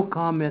no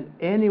comment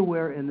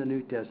anywhere in the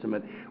New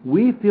Testament.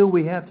 We feel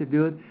we have to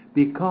do it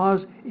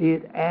because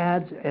it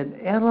adds an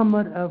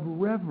element of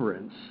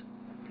reverence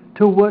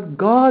to what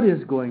God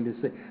is going to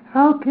say.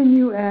 How can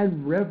you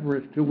add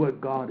reverence to what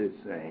God is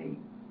saying?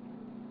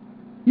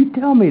 You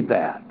tell me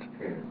that.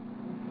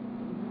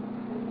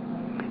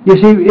 You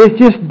see, it's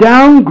just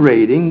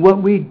downgrading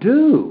what we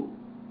do.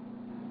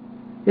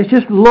 It's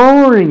just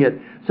lowering it.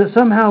 So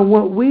somehow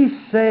what we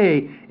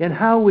say and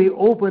how we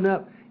open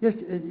up,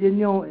 you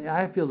know,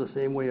 I feel the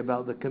same way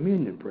about the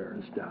communion prayer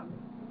and stuff.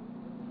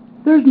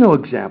 There's no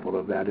example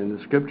of that in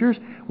the Scriptures.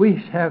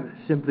 We have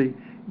simply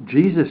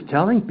Jesus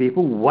telling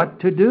people what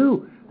to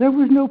do. There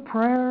was no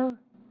prayer.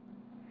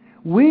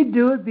 We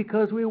do it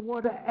because we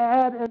want to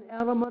add an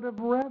element of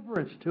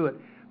reverence to it.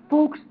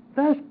 Folks,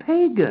 that's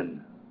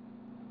pagan.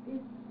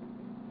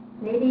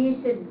 Maybe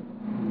you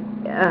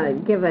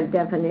should give a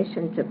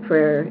definition to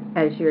prayer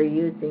as you're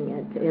using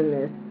it in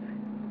this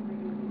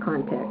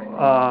context.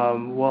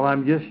 Well,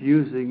 I'm just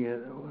using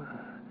it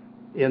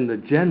in the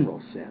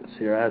general sense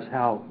here as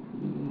how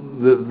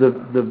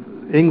the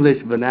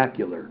English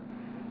vernacular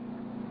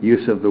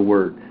use of the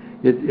word.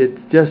 It's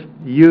just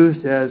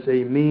used as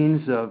a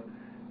means of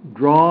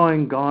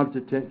drawing God's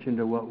attention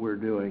to what we're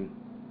doing.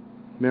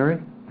 Mary,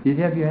 did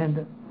you have your hand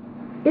up?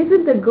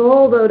 Isn't the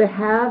goal, though, to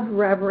have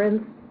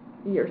reverence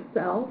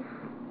yourself?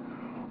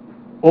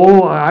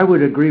 Oh, I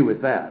would agree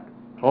with that.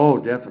 Oh,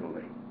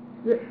 definitely.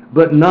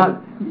 But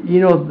not,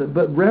 you know,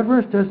 but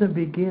reverence doesn't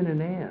begin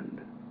and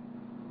end.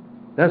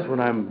 That's what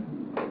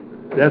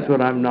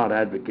I'm not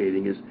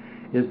advocating is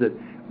that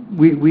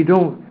we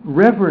don't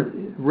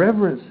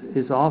reverence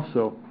is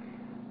also,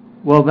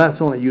 well,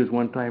 that's only used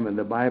one time in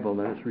the Bible,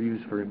 and it's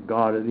used for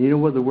God. And you know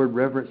what the word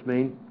reverence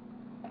means?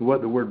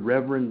 What the word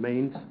reverend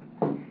means?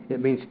 It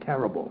means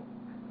terrible.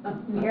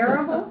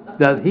 Terrible?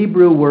 The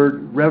Hebrew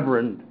word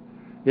reverend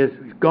is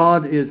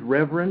God is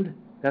reverend.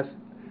 That's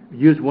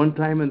used one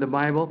time in the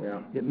Bible.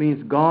 Yeah. It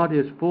means God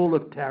is full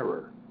of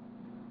terror.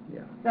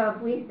 So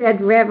if we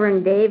said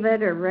Reverend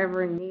David or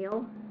Reverend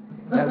Neil?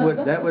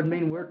 That would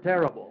mean we're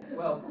terrible.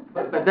 Well,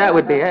 but that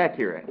would be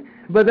accurate.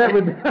 But that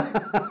would.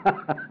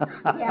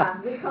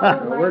 Yeah, we call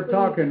it like We're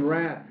talking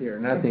wrath here,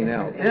 nothing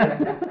else.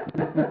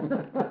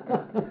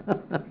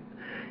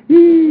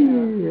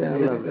 Yeah, I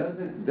love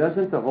it.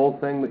 Doesn't the whole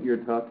thing that you're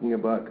talking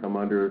about come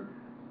under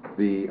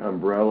the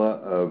umbrella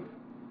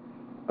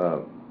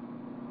of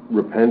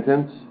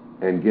repentance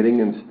and getting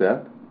in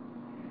step?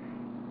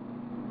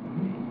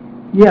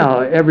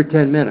 Yeah, every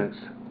 10 minutes.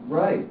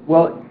 Right.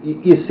 Well,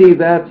 you see,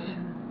 that's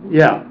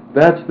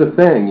the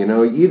thing. You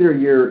know, either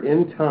you're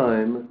in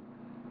time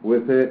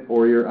with it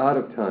or you're out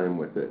of time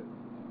with it.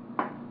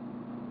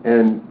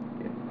 And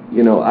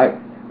you know, I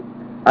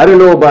don't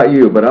know about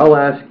you, but I'll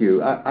ask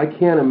you. I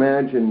can't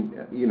imagine,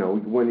 you know,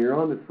 when you're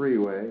on the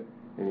freeway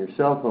and your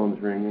cell phone's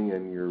ringing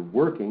and you're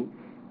working,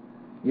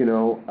 you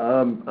know,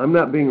 I'm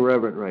not being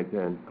reverent right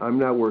then. I'm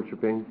not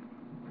worshiping.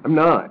 I'm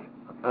not.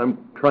 I'm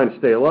trying to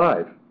stay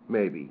alive,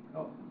 maybe.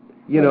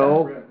 You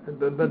know.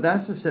 But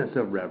that's the sense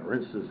of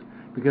reverence, is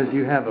because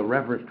you have a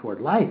reverence toward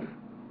life.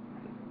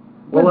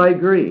 Well, I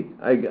agree.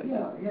 Yeah,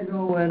 you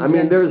know, I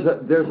mean, there's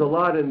a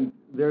lot in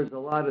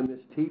this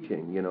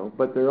teaching, you know,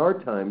 but there are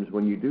times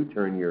when you do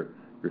turn your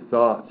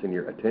thoughts and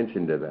your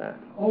attention to that.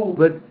 Oh,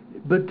 but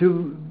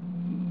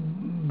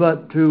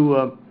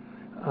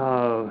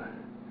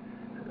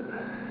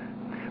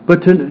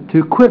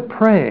to quit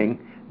praying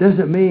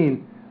doesn't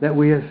mean that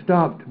we have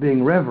stopped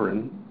being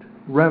reverent,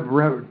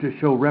 to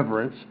show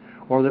reverence,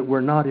 or that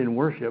we're not in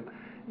worship,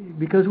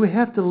 because we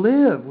have to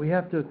live. We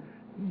have to,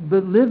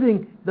 but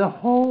living the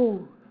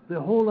whole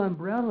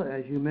umbrella,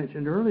 as you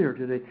mentioned earlier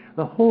today,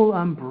 the whole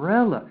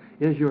umbrella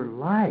is your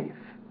life.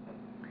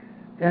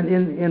 And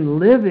in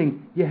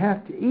living, you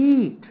have to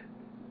eat.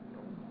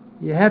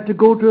 You have to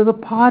go to the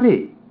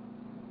potty.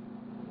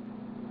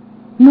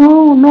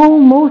 No,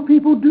 most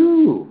people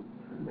do.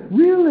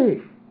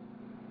 Really.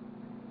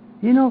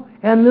 You know,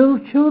 and little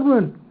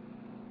children,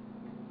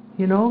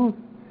 you know,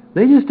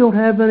 they just don't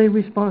have any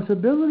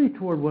responsibility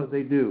toward what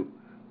they do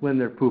when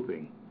they're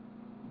pooping.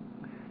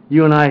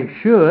 You and I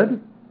should,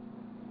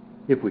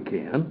 if we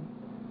can.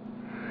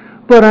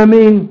 But I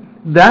mean,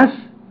 that's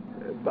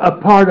a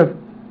part of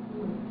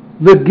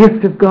the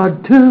gift of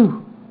God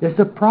too. It's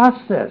a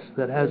process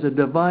that has a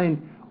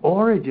divine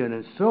origin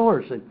and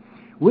source, and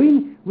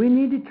we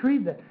need to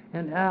treat that.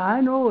 And I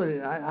know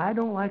I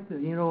don't like the,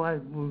 you know,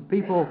 when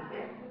people.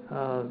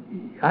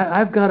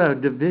 I've got a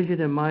division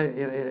in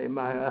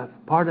my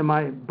part of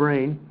my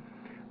brain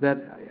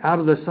that out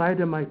of the side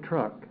of my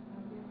truck,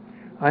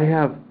 I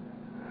have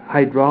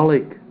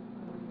hydraulic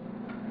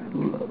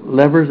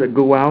levers that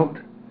go out,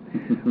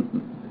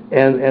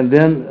 and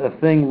then a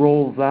thing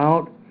rolls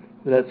out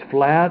that's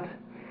flat,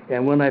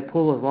 and when I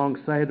pull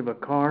alongside of a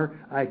car,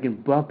 I can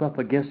bump up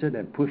against it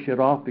and push it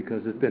off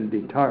because it's been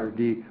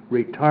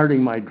retarding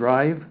my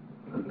drive.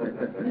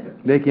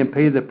 They can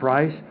pay the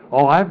price.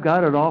 Oh, I've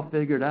got it all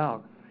figured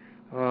out.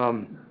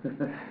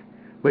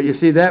 But you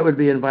see, that would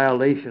be in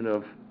violation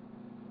of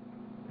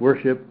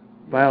worship,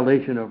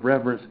 violation of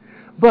reverence.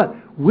 But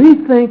we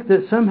think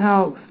that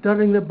somehow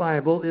studying the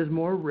Bible is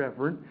more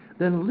reverent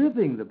than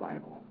living the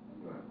Bible.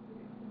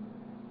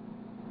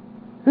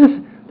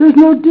 There's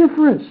no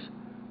difference.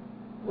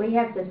 We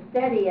have to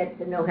study it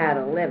to know how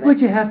to live it. But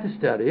you have to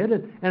study it.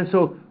 And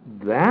so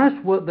that's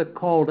what the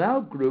called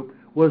out group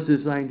was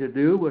designed to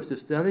do, was to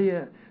study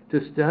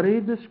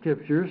the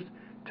Scriptures,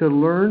 to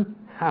learn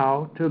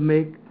how to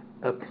make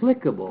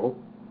applicable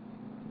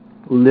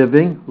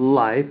living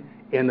life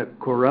in a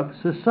corrupt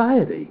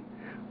society.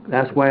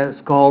 That's why it's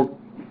called,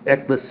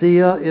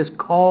 ecclesia is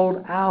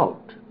called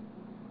out.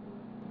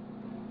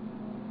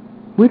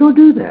 We don't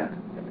do that.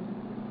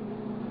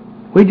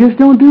 We just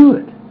don't do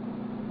it.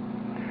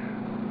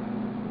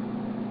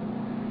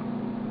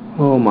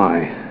 Oh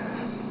my.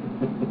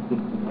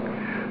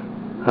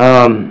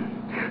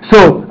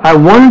 So I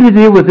wanted to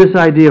deal with this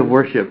idea of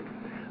worship,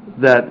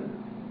 that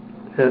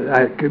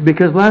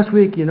because last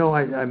week, you know,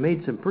 I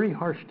made some pretty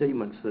harsh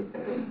statements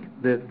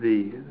that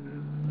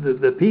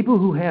the people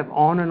who have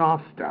on and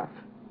off stuff,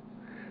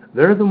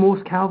 they're the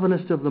most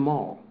Calvinist of them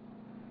all,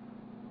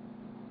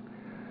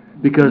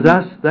 because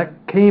that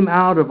came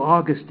out of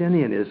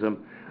Augustinianism,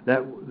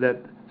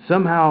 that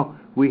somehow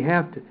we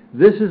have to.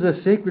 This is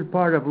a sacred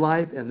part of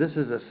life, and this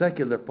is a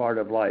secular part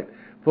of life.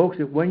 Folks,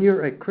 when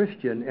you're a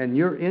Christian and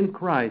you're in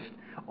Christ,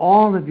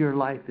 all of your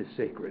life is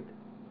sacred.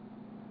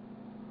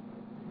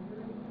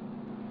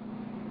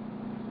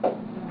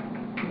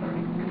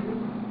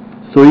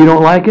 So you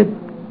don't like it?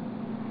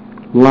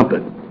 Lump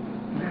it.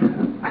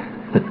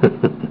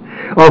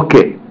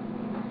 Okay.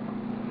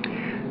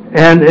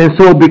 And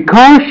so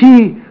because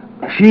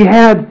she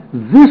had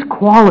this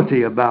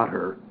quality about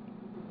her,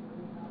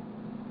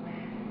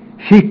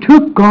 she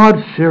took God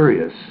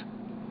serious.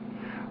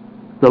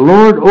 The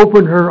Lord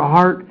opened her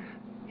heart.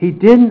 He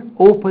didn't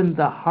open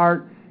the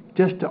heart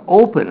just to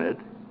open it.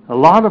 A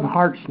lot of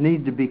hearts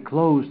need to be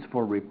closed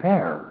for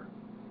repair.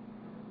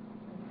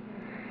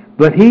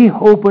 But He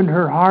opened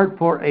her heart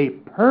for a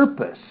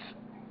purpose.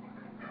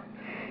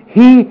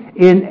 He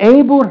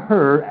enabled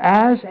her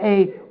as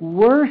a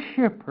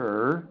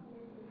worshiper,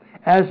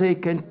 as a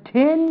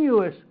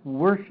continuous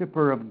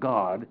worshiper of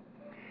God.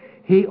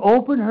 He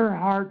opened her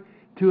heart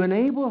to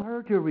enable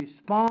her to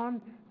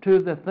respond to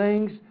the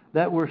things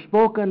that were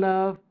spoken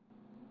of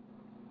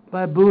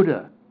by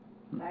Buddha.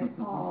 By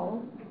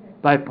Paul.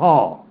 By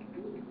Paul.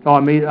 Oh, I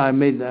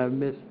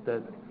missed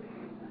that.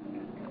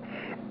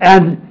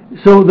 And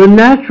so the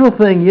natural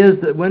thing is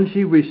that when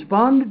she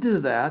responded to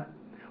that,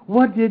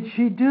 what did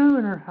she do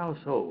in her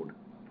household?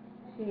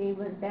 She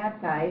was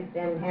baptized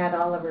and had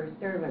all of her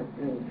servants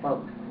and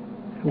folks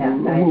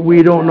baptized.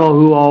 We don't know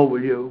who all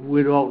was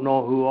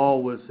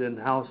in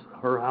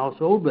her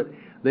household, but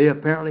they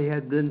apparently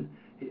had been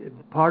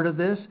part of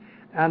this.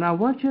 And I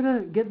want you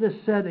to get this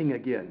setting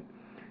again,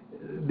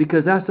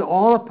 because that's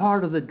all a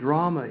part of the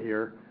drama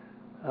here,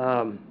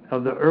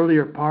 of the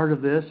earlier part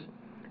of this,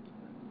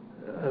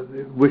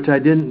 which I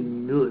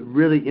didn't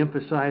really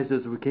emphasize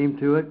as we came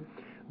to it.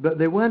 But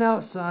they went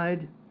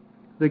outside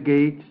the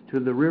gate to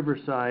the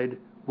riverside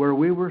where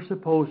we were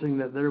supposing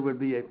that there would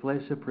be a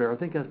place of prayer. I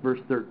think that's verse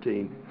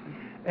 13.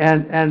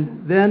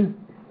 And then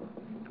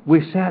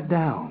we sat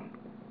down.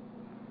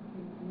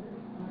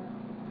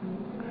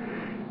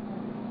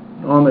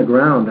 On the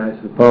ground, I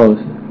suppose.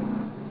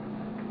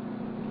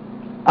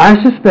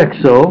 I suspect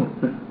so.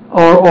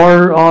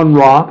 Or on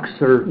rocks,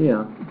 or...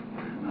 Yeah.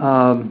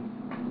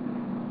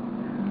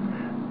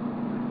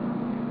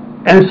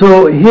 And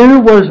so here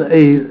was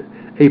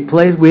a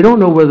place, we don't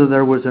know whether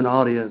there was an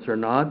audience or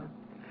not,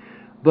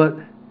 but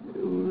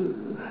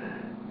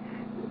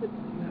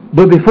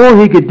before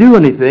he could do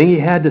anything, he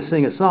had to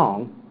sing a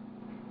song.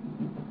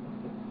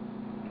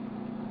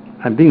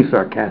 I'm being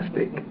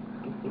sarcastic.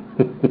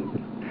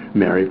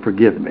 Mary,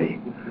 forgive me.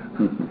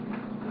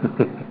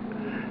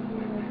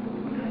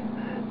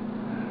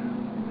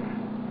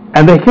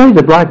 And they carried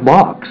the black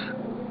box.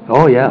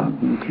 Oh, yeah.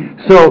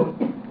 So,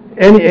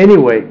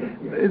 anyway,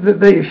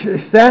 they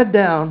sat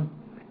down,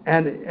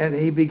 and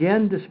he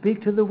began to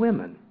speak to the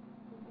women.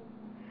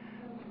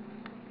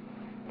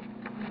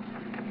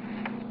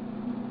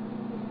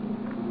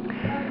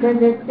 Does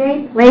it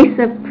say place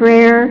of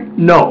prayer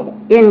No.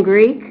 in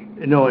Greek?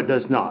 No, it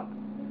does not.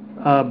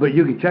 But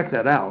you can check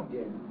that out.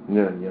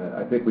 Yeah.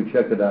 I think we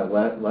checked it out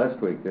last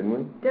week, didn't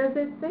we? Does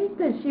it say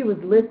that she was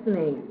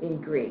listening in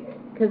Greek?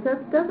 Because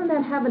doesn't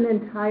that have an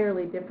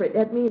entirely different,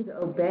 that means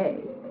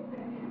obey,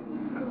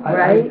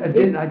 right? I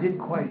didn't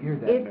quite hear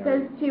that, It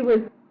Mary. says she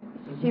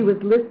was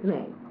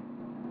listening.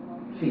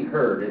 She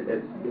heard it.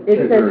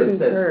 It says she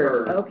says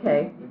heard, heard.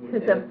 okay.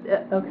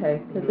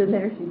 Because in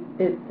there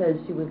it says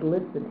she was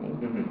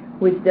listening,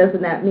 which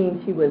doesn't that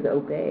mean she was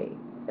obeying?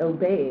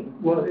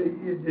 Well,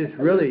 it's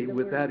really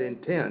with that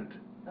intent.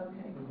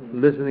 Okay.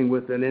 Listening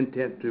with an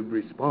intent to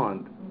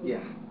respond.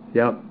 Yeah.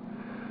 Yep.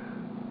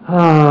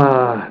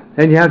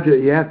 And you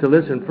have to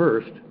listen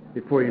first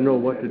before you know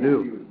what to She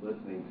do. was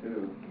listening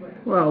too.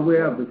 Well, we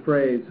have the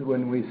phrase,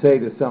 when we say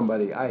to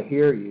somebody, I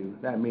hear you,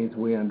 that means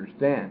we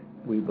understand.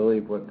 We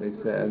believe what they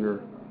said,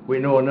 or... We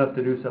know enough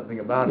to do something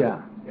about it.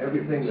 Yeah.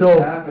 Everything So-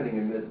 that's happening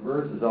in this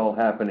verse is all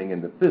happening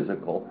in the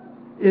physical.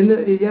 That's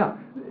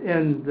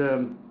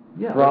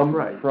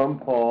right. From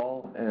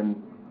Paul and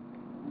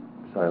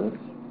Silas.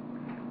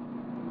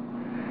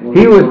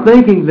 He was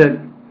thinking that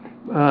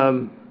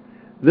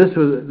this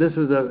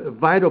was a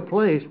vital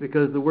place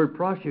because the word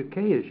prosuke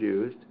is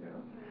used,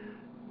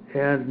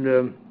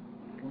 and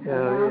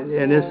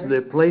it's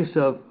the place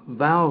of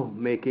vow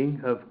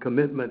making, of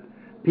commitment.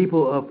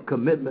 People of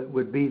commitment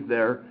would be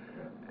there,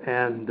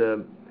 and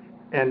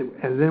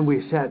then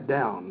we sat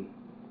down,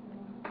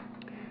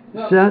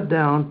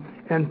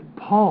 and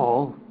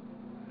Paul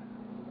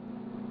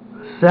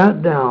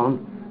sat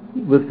down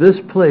with this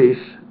place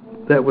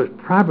that was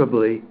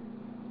probably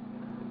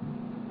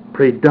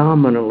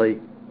predominantly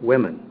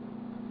women.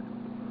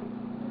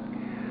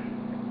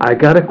 I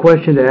got a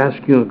question to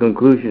ask you in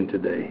conclusion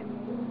today.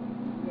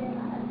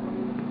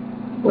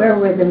 Where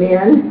were the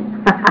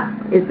men?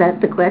 Is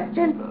that the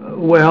question?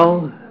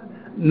 Well,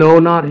 no,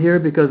 not here,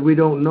 because we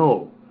don't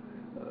know.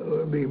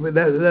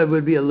 That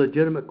would be a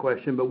legitimate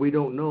question, but we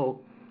don't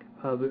know.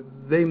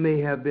 They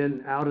may have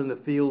been out in the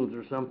fields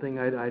or something.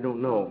 I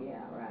don't know. Yeah,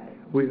 right.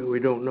 We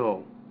don't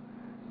know.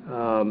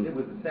 It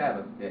was a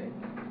Sabbath day,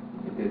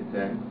 it did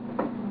say.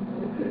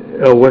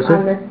 Oh, was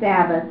On it? the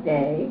Sabbath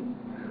day.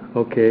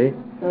 Okay.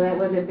 So that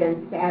would have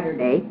been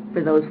Saturday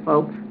for those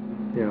folks.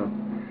 Yeah.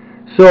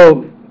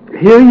 So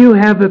here you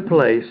have a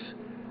place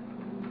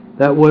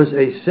that was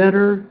a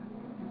center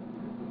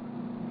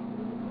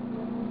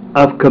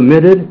of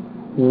committed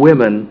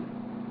women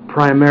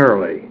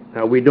primarily.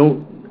 Now we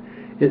don't,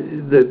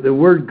 the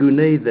word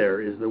gune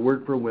there is the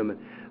word for women.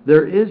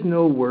 There is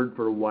no word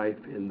for wife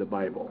in the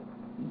Bible.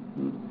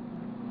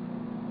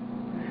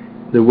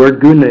 The word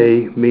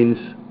gune means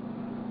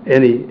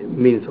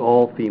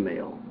all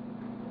female.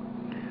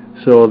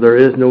 So there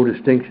is no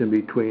distinction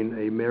between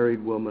a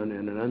married woman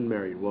and an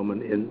unmarried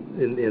woman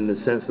in the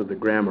sense of the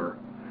grammar.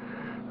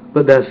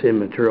 But that's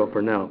immaterial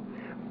for now.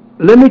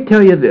 Let me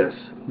tell you this.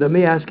 Let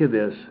me ask you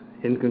this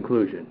in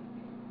conclusion.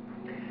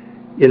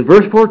 In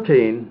verse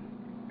 14,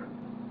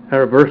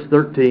 or verse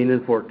 13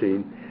 and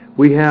 14,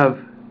 we have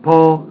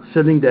Paul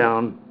sitting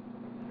down,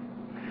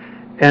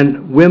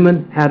 and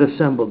women had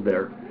assembled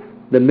there.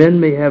 The men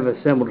may have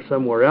assembled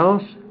somewhere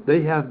else. They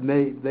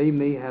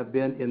may have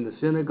been in the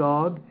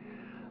synagogue.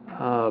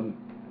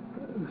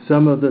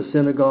 Some of the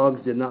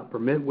synagogues did not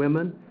permit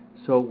women,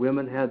 so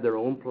women had their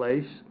own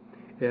place,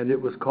 and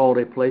it was called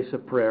a place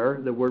of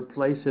prayer. The word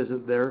place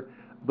isn't there,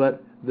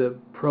 but the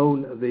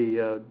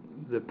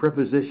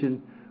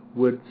preposition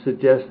would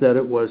suggest that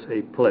it was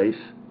a place.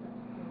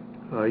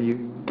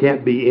 You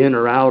can't be in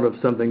or out of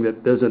something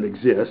that doesn't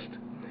exist.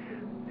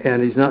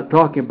 And he's not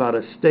talking about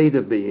a state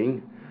of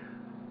being.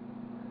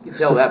 You can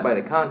tell that by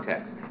the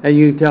context. And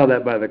you can tell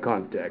that by the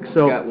context.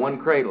 So we've got one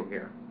cradle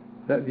here.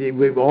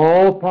 We're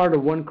all part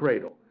of one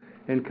cradle.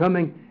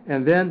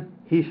 And then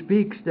he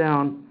speaks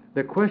down.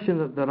 The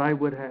question that I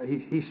would have,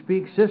 he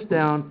sits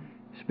down,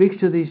 speaks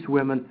to these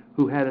women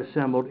who had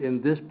assembled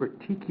in this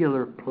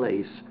particular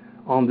place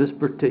at this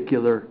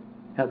particular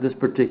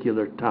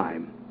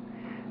time.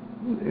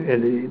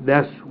 And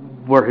that's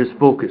where his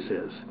focus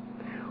is.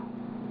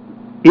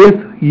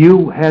 If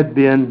you had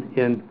been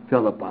in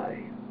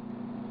Philippi,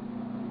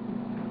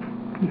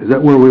 is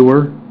that where we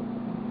were?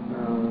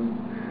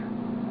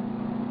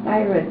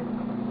 Cyrus.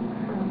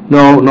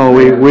 No,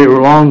 we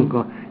were long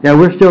gone. Yeah,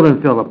 we're still in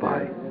Philippi.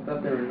 I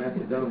thought they were in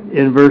Macedonia.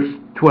 In verse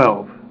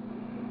 12.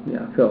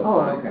 Yeah, Philippi.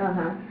 Oh, Okay.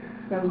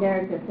 From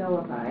there to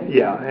Philippi.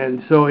 Yeah,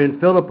 and so in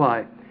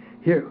Philippi,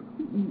 here,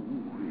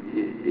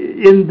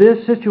 in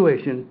this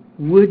situation,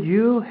 would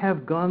you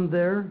have gone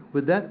there?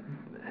 Would that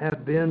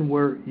have been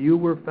where you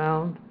were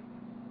found?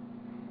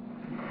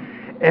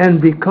 And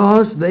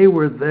because they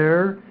were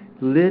there,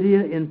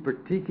 Lydia in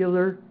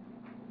particular,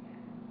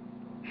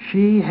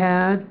 she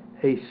had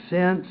a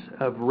sense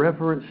of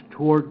reverence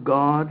toward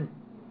God,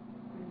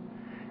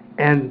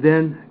 and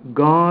then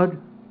God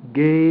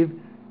gave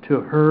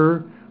to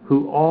her,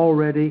 who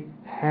already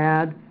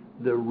had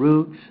the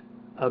roots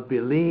of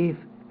belief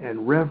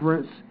and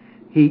reverence,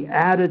 he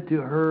added to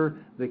her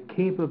the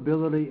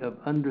capability of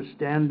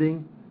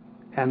understanding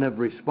and of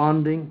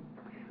responding.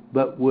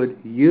 But would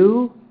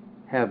you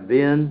have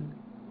been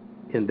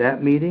in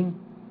that meeting?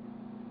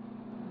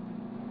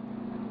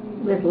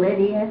 With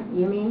Lydia,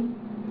 you mean?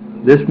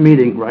 This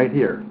meeting right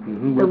here.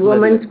 Mm-hmm, The with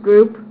women's Lydia.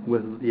 group?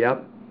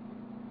 Yep.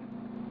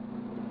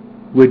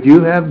 Would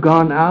you have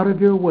gone out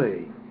of your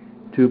way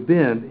to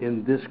been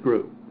in this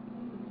group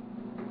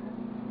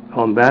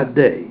on that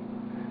day,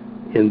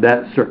 in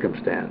that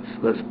circumstance?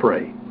 Let's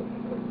pray.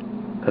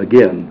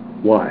 Again,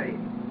 why?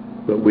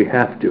 But we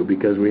have to,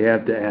 because we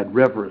have to add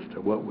reverence to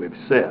what we've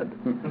said.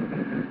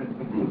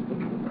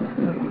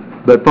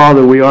 But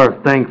Father, we are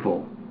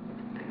thankful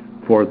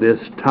for this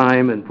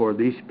time and for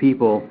these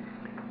people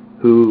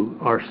who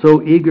are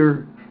so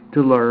eager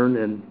to learn,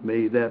 and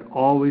may that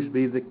always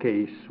be the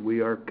case. We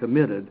are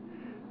committed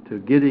to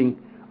getting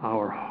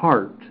our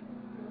heart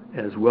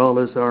as well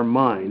as our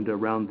mind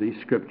around these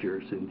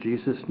scriptures. In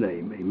Jesus'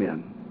 name,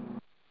 amen.